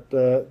world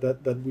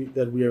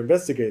that we are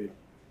investigating.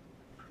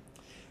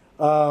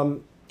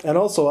 And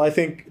also, I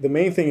think the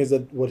main thing is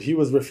that what he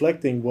was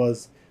reflecting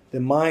was the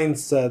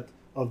mindset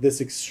of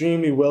this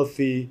extremely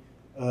wealthy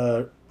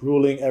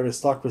ruling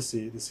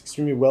aristocracy, this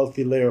extremely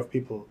wealthy layer of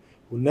people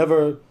who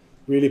never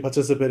really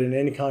participated in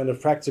any kind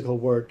of practical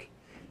work.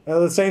 And at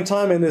the same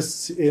time, in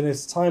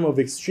this time of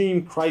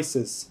extreme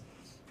crisis,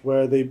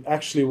 where they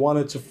actually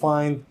wanted to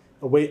find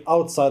a way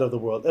outside of the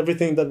world,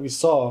 everything that we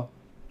saw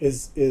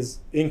is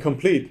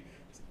incomplete.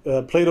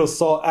 Plato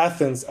saw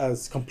Athens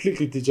as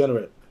completely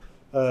degenerate.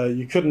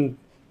 You couldn't,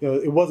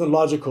 it wasn't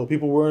logical.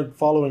 People weren't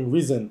following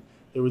reason.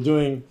 They were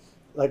doing,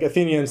 like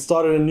Athenians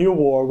started a new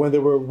war when they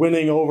were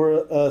winning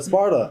over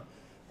Sparta.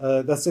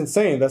 That's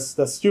insane.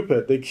 That's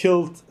stupid. They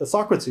killed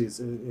Socrates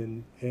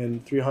in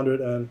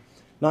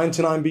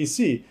 399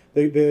 BC.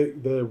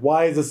 The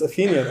wisest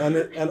Athenian,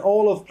 and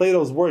all of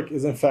Plato's work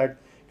is in fact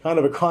kind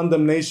of a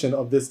condemnation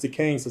of this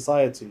decaying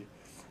society,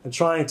 and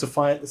trying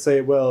to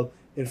say, well,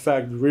 in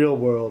fact, the real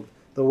world,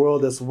 the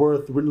world that's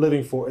worth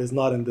living for, is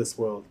not in this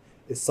world.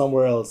 It's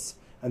somewhere else,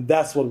 and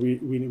that's what we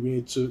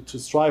need to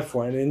strive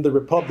for. And in the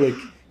Republic,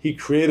 he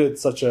created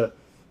such a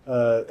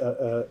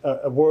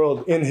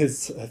world in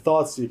his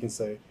thoughts, you can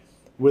say,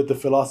 with the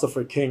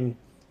philosopher king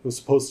who's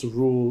supposed to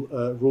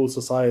rule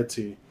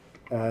society,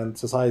 and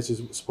society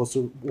is supposed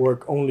to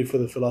work only for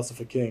the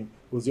philosopher king,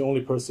 who was the only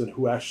person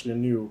who actually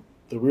knew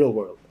the real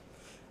world.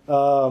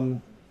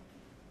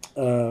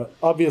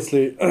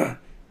 Obviously,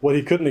 what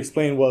he couldn't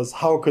explain was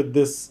how could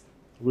this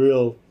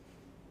real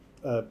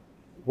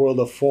world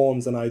of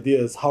forms and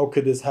ideas, how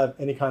could this have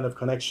any kind of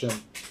connection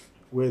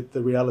with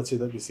the reality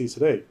that we see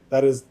today?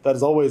 That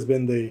has always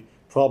been the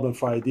problem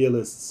for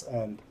idealists,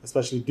 and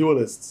especially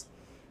dualists,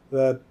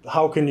 that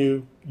how can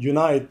you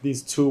unite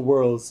these two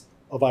worlds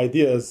of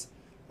ideas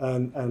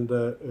and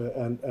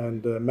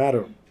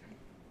matter?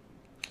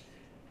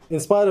 In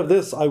spite of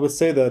this, I would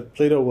say that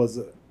Plato was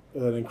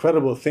an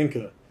incredible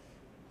thinker.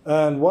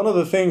 And one of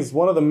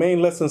the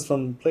main lessons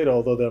from Plato,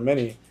 although there are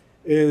many,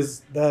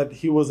 is that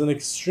he was an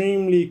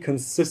extremely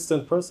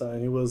consistent person,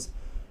 and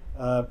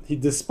he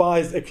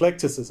despised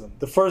eclecticism.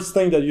 The first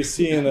thing that you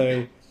see in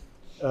a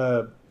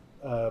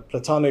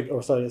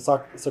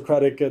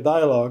Socratic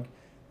dialogue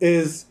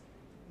is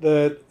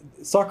that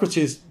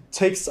Socrates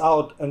takes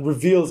out and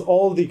reveals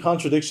all the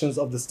contradictions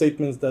of the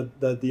statements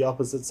that the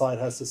opposite side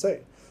has to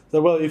say.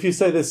 So, well, if you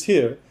say this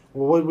here,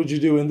 well, what would you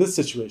do in this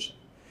situation?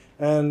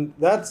 And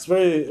that's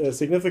very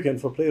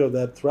significant for Plato,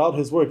 that throughout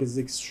his work is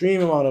an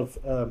extreme amount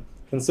of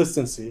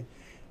consistency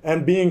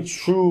and being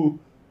true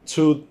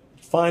to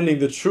finding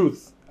the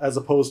truth, as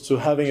opposed to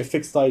having a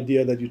fixed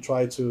idea that you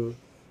try to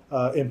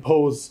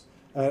impose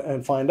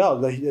and find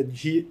out. That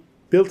he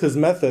built his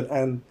method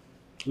and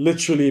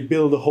literally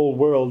built the whole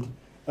world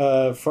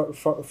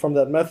from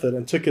that method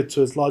and took it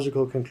to its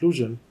logical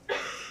conclusion,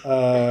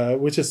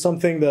 which is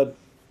something that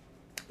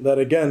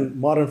again,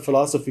 modern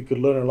philosophy could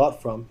learn a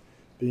lot from,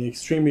 being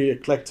extremely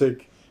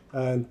eclectic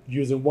and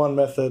using one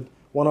method,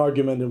 one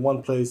argument in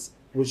one place,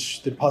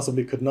 which they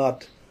possibly could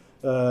not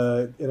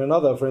in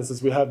another. For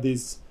instance, we have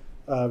these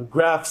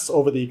graphs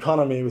over the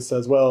economy which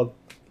says, well,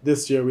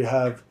 this year we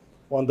have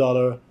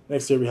 $1,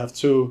 next year we have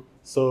 $2,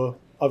 so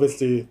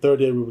obviously third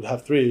year we would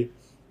have $3.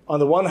 On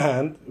the one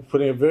hand,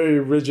 putting a very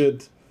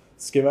rigid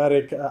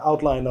schematic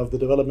outline of the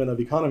development of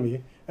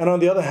economy, and on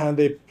the other hand,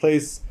 they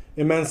place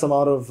immense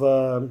amount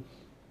of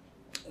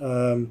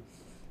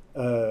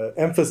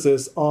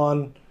emphasis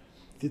on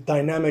the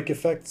dynamic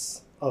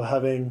effects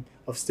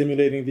of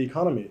stimulating the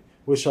economy,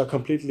 which are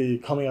completely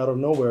coming out of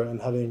nowhere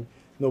and having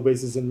no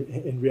basis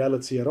in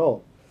reality at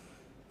all.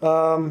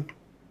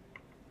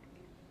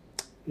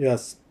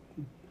 Yes,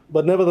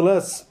 but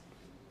nevertheless,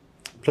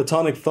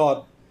 Platonic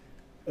thought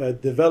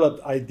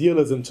developed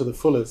idealism to the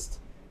fullest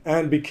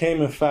and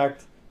became, in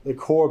fact, the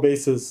core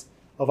basis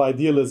of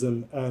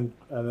idealism and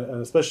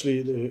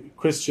especially the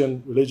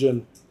Christian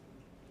religion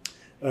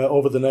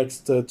over the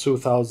next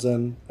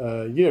 2,000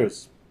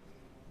 years.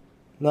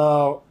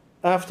 Now,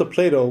 after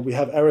Plato, we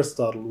have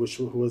Aristotle,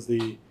 who was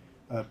the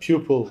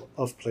pupil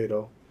of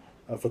Plato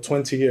for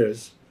 20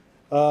 years.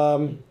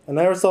 And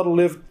Aristotle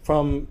lived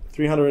from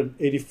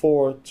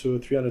 384 to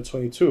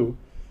 322.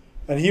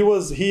 And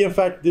he in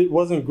fact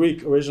wasn't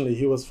Greek originally.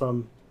 He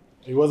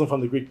wasn't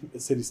from the Greek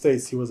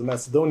city-states. He was a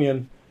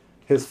Macedonian.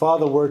 His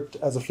father worked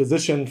as a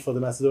physician for the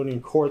Macedonian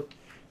court.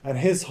 And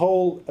his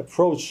whole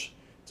approach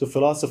to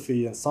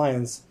philosophy and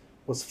science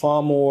was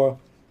far more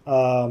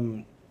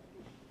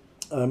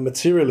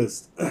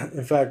materialist.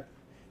 In fact,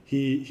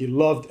 he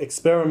loved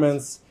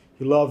experiments.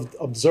 He loved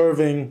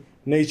observing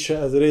nature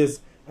as it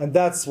is. And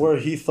that's where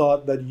he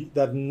thought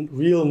that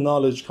real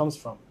knowledge comes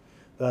from.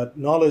 That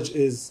knowledge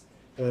is,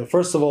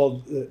 first of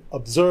all,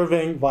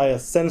 observing via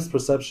sense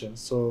perception.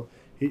 So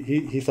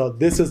he thought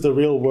this is the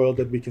real world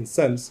that we can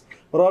sense.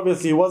 But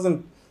obviously he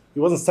wasn't he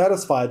wasn't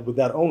satisfied with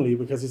that only,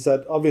 because he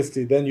said,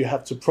 obviously, then you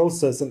have to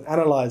process and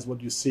analyze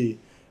what you see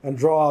and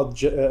draw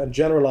out and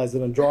generalize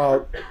it and draw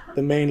out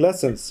the main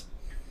lessons.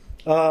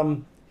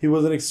 He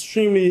was an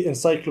extremely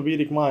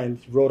encyclopedic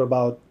mind. He wrote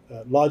about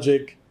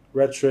logic,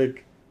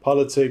 rhetoric,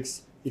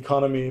 politics,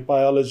 economy,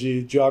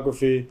 biology,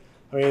 geography.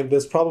 I mean,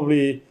 there's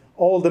probably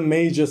all the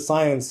major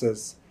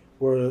sciences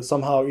were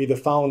somehow either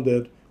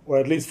founded or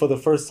at least for the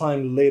first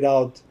time laid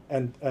out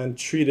and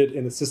treated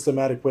in a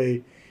systematic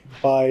way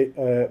by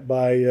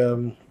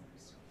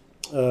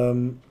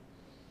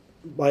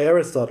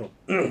Aristotle.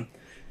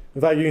 In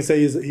fact, you can say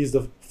he's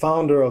the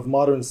founder of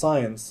modern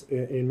science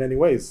in many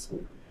ways.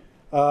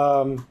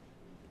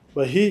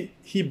 But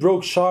he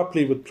broke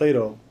sharply with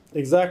Plato,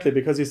 exactly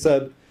because he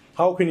said,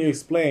 how can you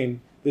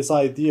explain this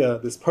idea,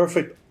 this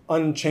perfect,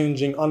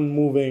 unchanging,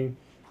 unmoving,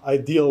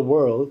 ideal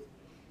world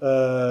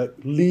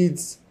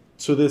leads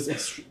to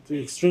this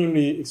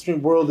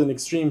extreme world in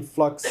extreme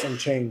flux and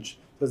change?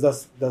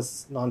 Because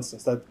that's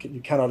nonsense. That you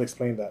cannot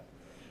explain that.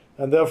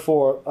 And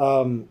therefore,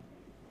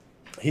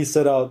 he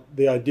set out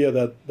the idea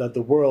that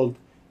the world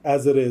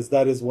as it is,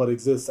 that is what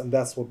exists, and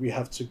that's what we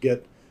have to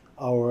get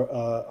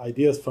our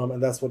ideas from,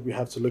 and that's what we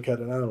have to look at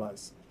and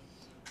analyze.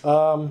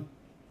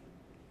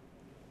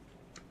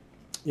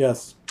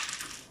 Yes.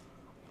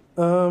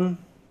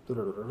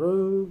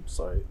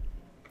 Sorry.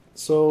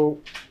 So,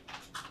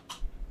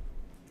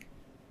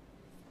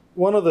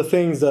 one of the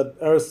things that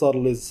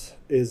Aristotle is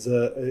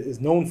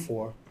known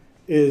for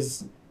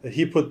is that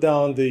he put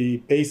down the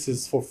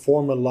basis for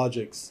formal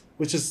logics,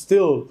 which is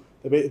still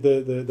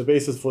the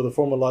basis for the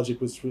formal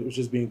logic which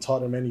is being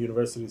taught in many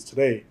universities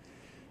today,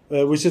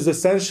 which is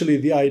essentially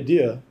the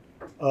idea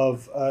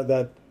of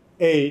that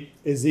A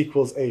is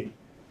equals A.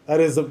 That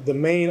is the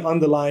main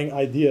underlying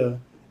idea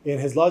in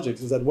his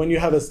logics, is that when you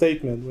have a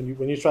statement,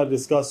 when you try to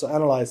discuss or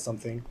analyze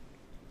something,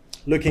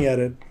 looking at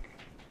it,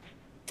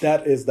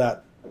 that is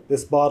that.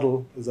 This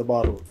bottle is a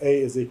bottle.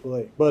 A is equal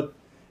A.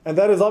 And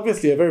that is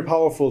obviously a very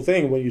powerful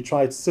thing when you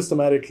try to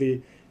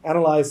systematically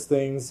analyze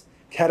things,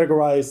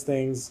 categorize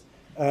things,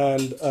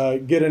 and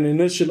get an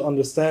initial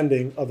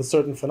understanding of a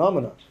certain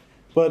phenomenon.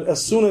 But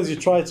as soon as you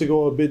try to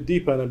go a bit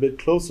deeper and a bit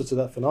closer to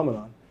that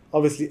phenomenon,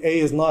 obviously A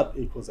is not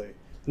equals A.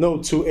 No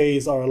two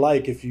A's are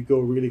alike if you go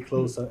really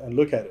close and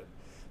look at it.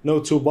 No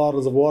two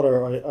bottles of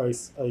water are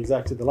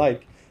exactly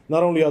alike.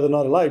 Not only are they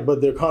not alike,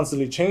 but they're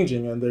constantly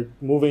changing, and they're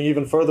moving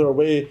even further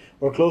away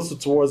or closer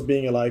towards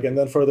being alike, and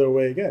then further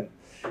away again.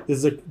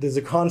 There's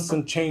a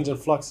constant change and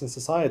flux in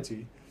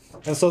society.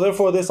 And so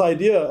therefore this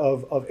idea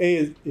of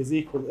A is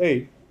equal to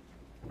A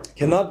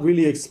cannot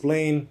really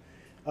explain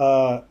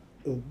give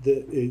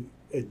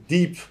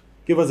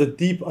us a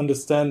deep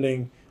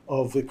understanding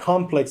of the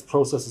complex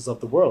processes of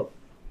the world.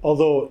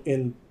 Although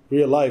in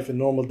real life, in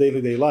normal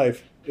day-to-day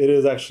life, it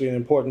is actually an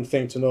important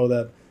thing to know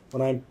that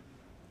when I'm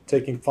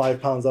taking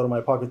 £5 out of my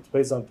pocket to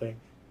pay something,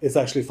 it's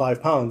actually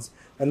 £5,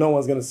 and no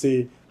one's going to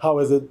see how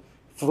is it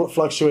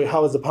fluctuate,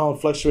 how is the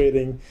pound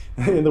fluctuating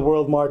in the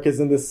world markets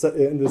in this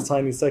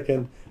tiny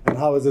second, and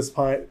how is this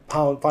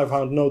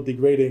 £5 note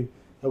degrading.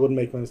 That wouldn't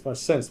make much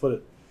sense, would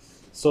it?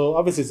 So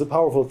obviously it's a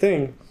powerful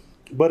thing,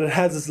 but it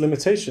has its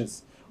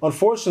limitations.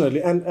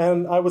 Unfortunately,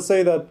 and I would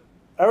say that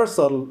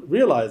Aristotle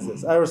realized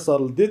this.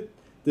 Aristotle did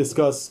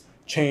discuss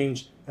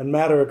change and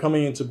matter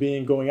coming into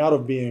being, going out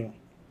of being.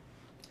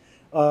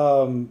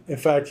 In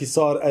fact, he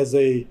saw it as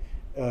a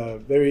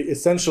very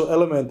essential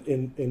element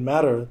in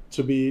matter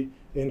to be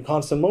in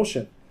constant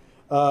motion.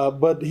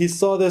 But he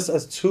saw this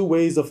as two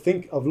ways of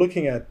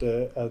looking at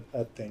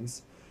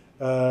things,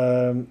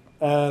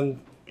 and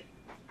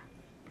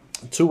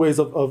two ways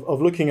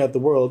of looking at the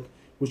world,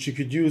 which you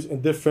could use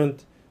in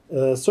different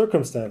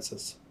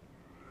circumstances.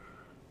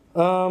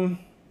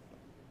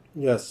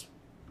 Yes.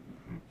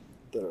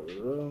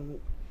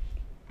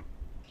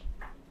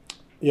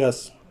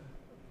 Yes.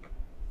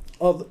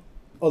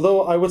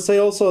 Although I would say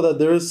also that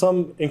there is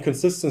some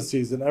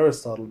inconsistencies in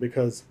Aristotle,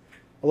 because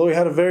although he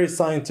had a very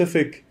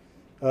scientific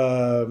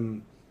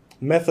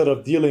method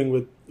of dealing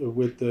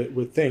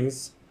with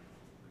things,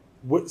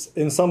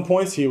 in some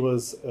points he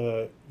was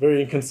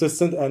very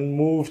inconsistent and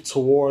moved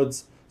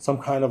towards some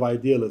kind of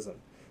idealism.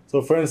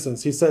 So for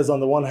instance, he says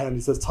on the one hand,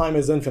 he says time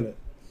is infinite,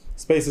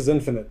 space is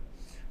infinite.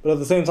 But at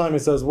the same time he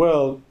says,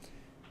 well,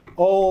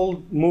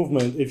 all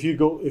movement, if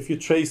you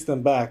trace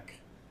them back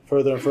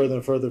further and further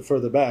and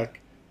further back,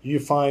 you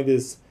find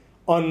this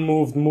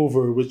unmoved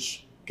mover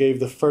which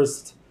gave the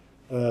first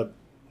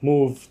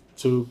move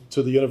to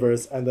the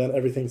universe, and then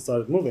everything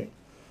started moving.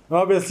 And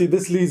obviously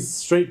this leads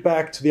straight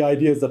back to the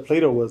ideas that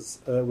Plato was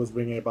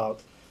bringing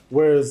about.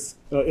 Whereas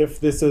if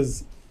this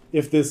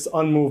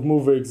unmoved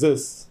mover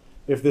exists,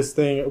 if this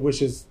thing which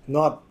is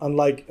not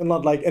like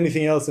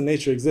anything else in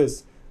nature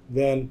exists,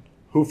 then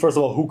who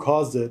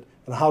caused it,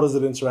 and how does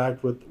it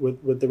interact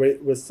with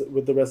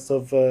the rest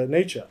of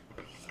nature,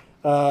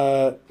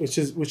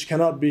 which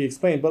cannot be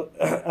explained. But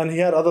and he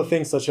had other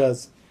things such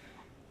as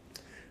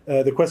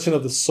the question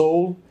of the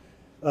soul.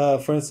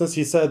 For instance,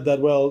 he said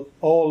that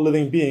all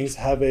living beings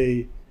have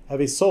a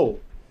soul,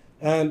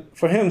 and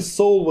for him,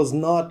 soul was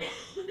not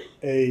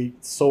a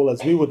soul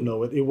as we would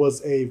know it. It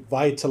was a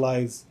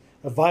vital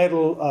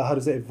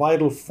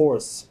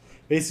force.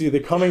 Basically, the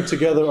coming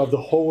together of the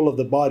whole of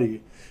the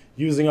body,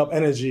 using up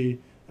energy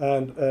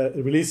and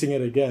releasing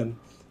it again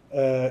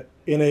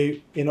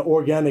in an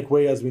organic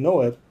way as we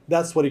know it.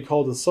 That's what he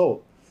called the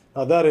soul.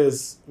 Now that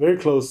is very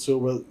close to,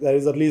 well, that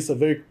is at least a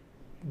very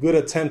good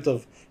attempt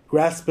of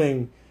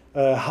grasping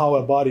how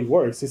a body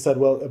works. He said,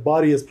 well, a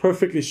body is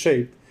perfectly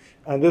shaped,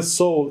 and this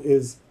soul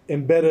is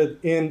embedded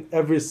in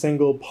every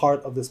single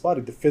part of this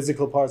body, the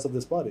physical parts of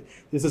this body.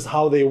 This is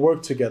how they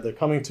work together,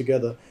 coming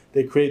together.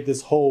 They create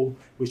this whole,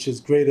 which is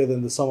greater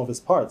than the sum of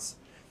its parts.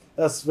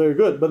 That's very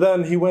good. But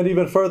then he went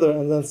even further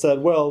and then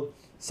said, well,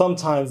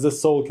 sometimes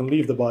this soul can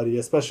leave the body,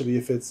 especially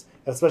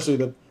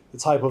the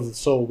type of the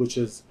soul which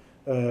is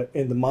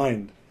in the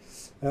mind.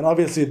 And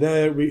obviously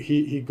there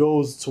he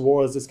goes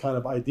towards this kind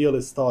of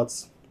idealist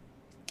thoughts.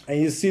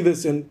 And you see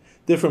this in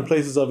different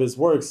places of his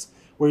works,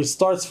 where he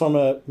starts from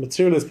a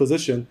materialist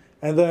position,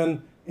 and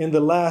then in the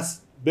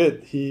last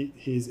bit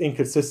he's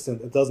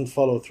inconsistent. It doesn't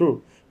follow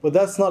through. But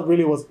that's not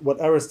really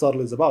what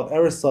Aristotle is about.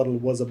 Aristotle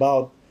was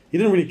about, he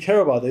didn't really care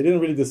about it. He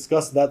didn't really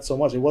discuss that so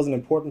much. It wasn't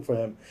important for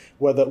him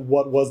what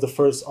was the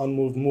first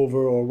unmoved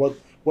mover, or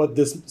what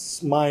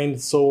this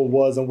mind soul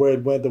was and where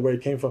it went and where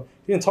it came from.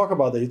 He didn't talk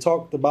about that. He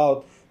talked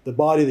about the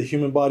body, the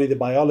human body, the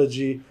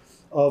biology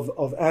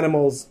of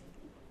animals,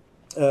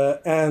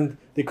 and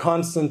the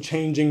constant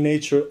changing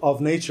nature of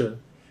nature,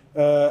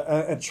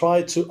 and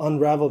try to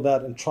unravel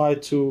that and try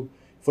to,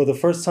 for the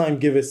first time,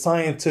 give a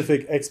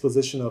scientific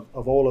exposition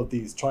of all of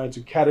these, trying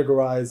to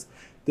categorize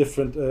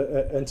different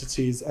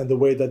entities and the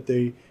way that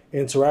they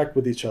interact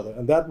with each other.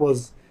 And that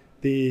was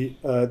the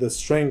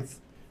strength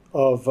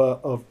of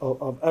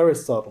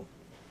Aristotle.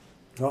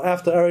 Now,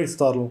 after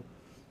Aristotle,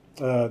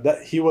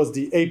 that he was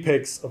the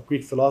apex of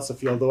Greek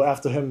philosophy, although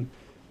after him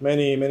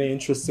many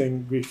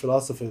interesting Greek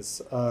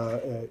philosophers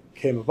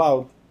came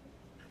about.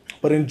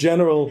 But in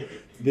general,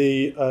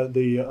 the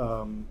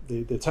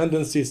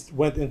tendencies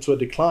went into a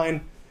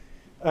decline.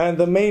 And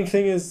the main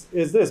thing is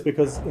this,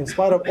 because in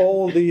spite of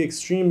all the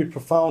extremely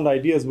profound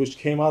ideas which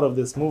came out of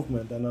this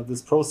movement and of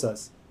this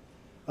process,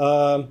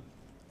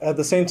 at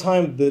the same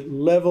time, the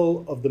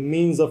level of the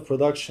means of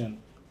production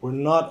were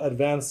not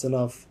advanced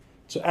enough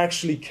to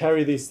actually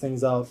carry these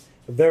things out,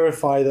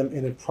 verify them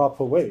in a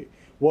proper way.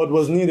 What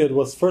was needed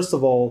was, first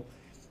of all,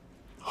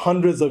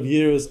 hundreds of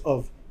years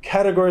of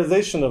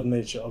categorization of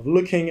nature, of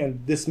looking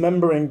and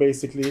dismembering,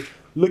 basically,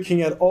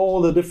 looking at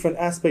all the different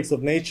aspects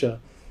of nature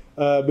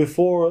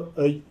before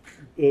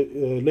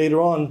later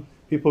on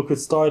people could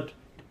start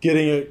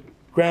getting a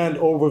grand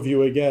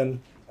overview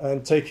again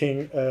and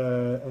taking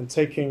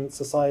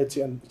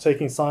society and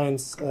taking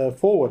science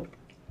forward.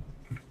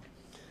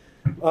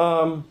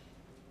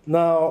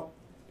 Now,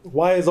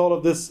 why is all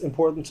of this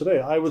important today?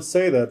 I would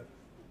say that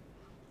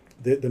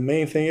the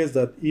main thing is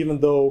that even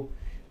though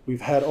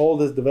we've had all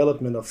this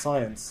development of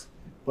science,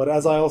 but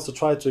as I also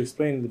tried to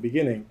explain in the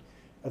beginning,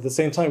 at the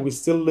same time, we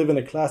still live in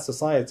a class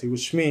society,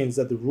 which means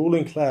that the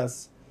ruling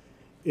class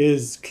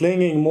is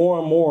clinging more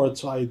and more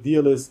to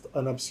idealist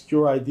and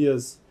obscure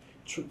ideas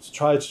to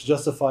try to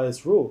justify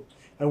its rule.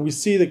 And we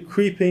see the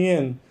creeping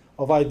in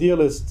of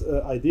idealist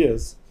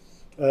ideas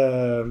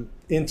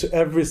into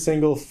every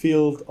single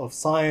field of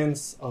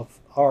science, of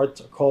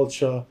art,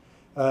 culture,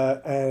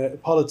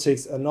 and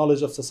politics, and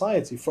knowledge of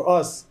society. For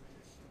us,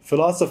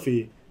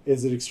 philosophy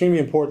is an extremely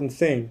important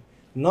thing,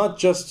 not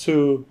just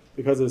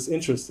because it's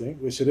interesting,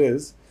 which it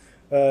is,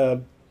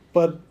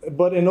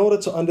 but in order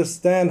to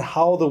understand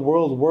how the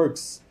world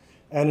works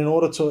and in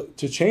order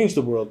to change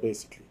the world,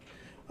 basically.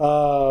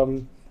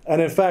 And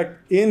in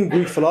fact, in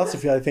Greek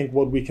philosophy, I think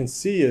what we can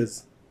see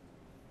is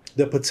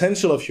the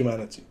potential of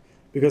humanity,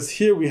 because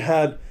here we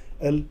had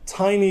a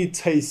tiny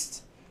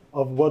taste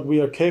of what we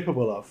are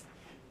capable of.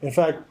 In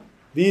fact,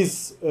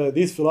 these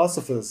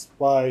philosophers,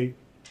 by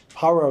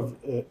power of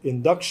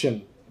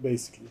induction,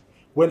 basically,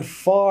 went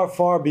far,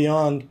 far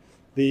beyond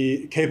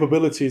the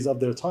capabilities of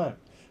their time.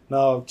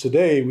 Now,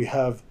 today, we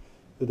have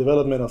the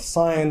development of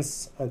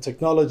science and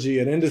technology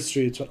and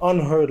industry to an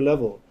unheard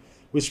level,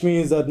 which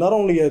means that not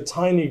only a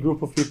tiny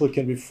group of people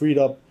can be freed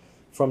up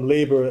from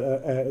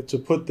labor to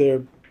put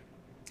their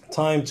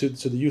time to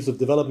the use of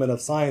development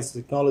of science,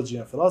 technology,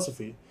 and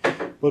philosophy,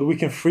 but we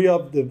can free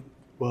up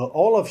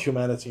all of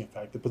humanity, in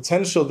fact. The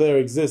potential there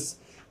exists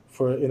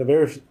in a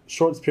very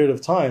short period of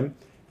time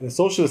in a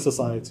socialist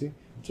society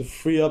to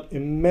free up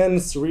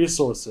immense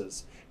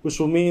resources, which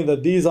will mean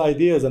that these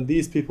ideas and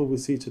these people we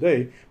see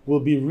today will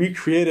be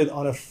recreated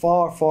on a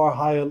far, far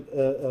higher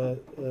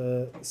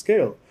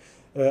scale,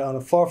 on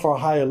a far, far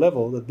higher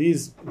level. That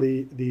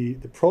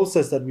the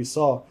process that we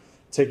saw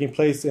taking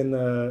place in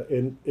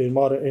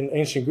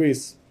ancient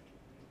Greece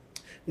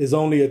is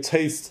only a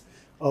taste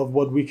of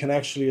what we can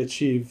actually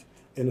achieve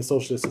in a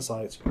socialist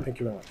society. Thank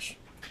you very much.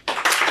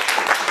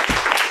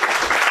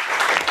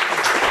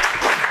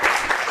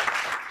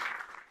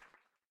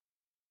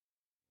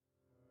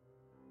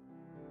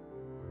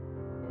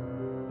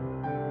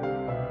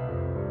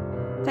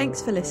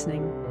 Thanks for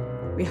listening.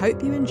 We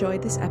hope you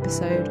enjoyed this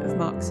episode of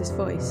Marx's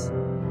Voice.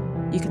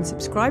 You can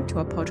subscribe to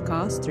our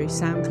podcast through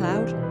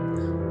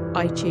SoundCloud,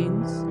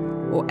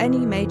 iTunes, or any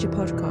major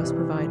podcast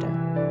provider,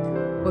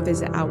 or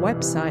visit our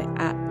website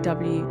at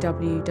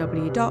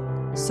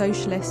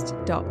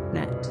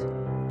www.socialist.net.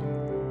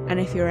 And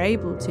if you're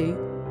able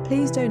to,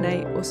 please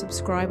donate or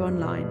subscribe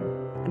online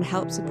and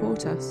help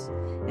support us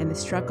in the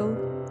struggle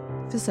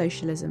for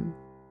socialism.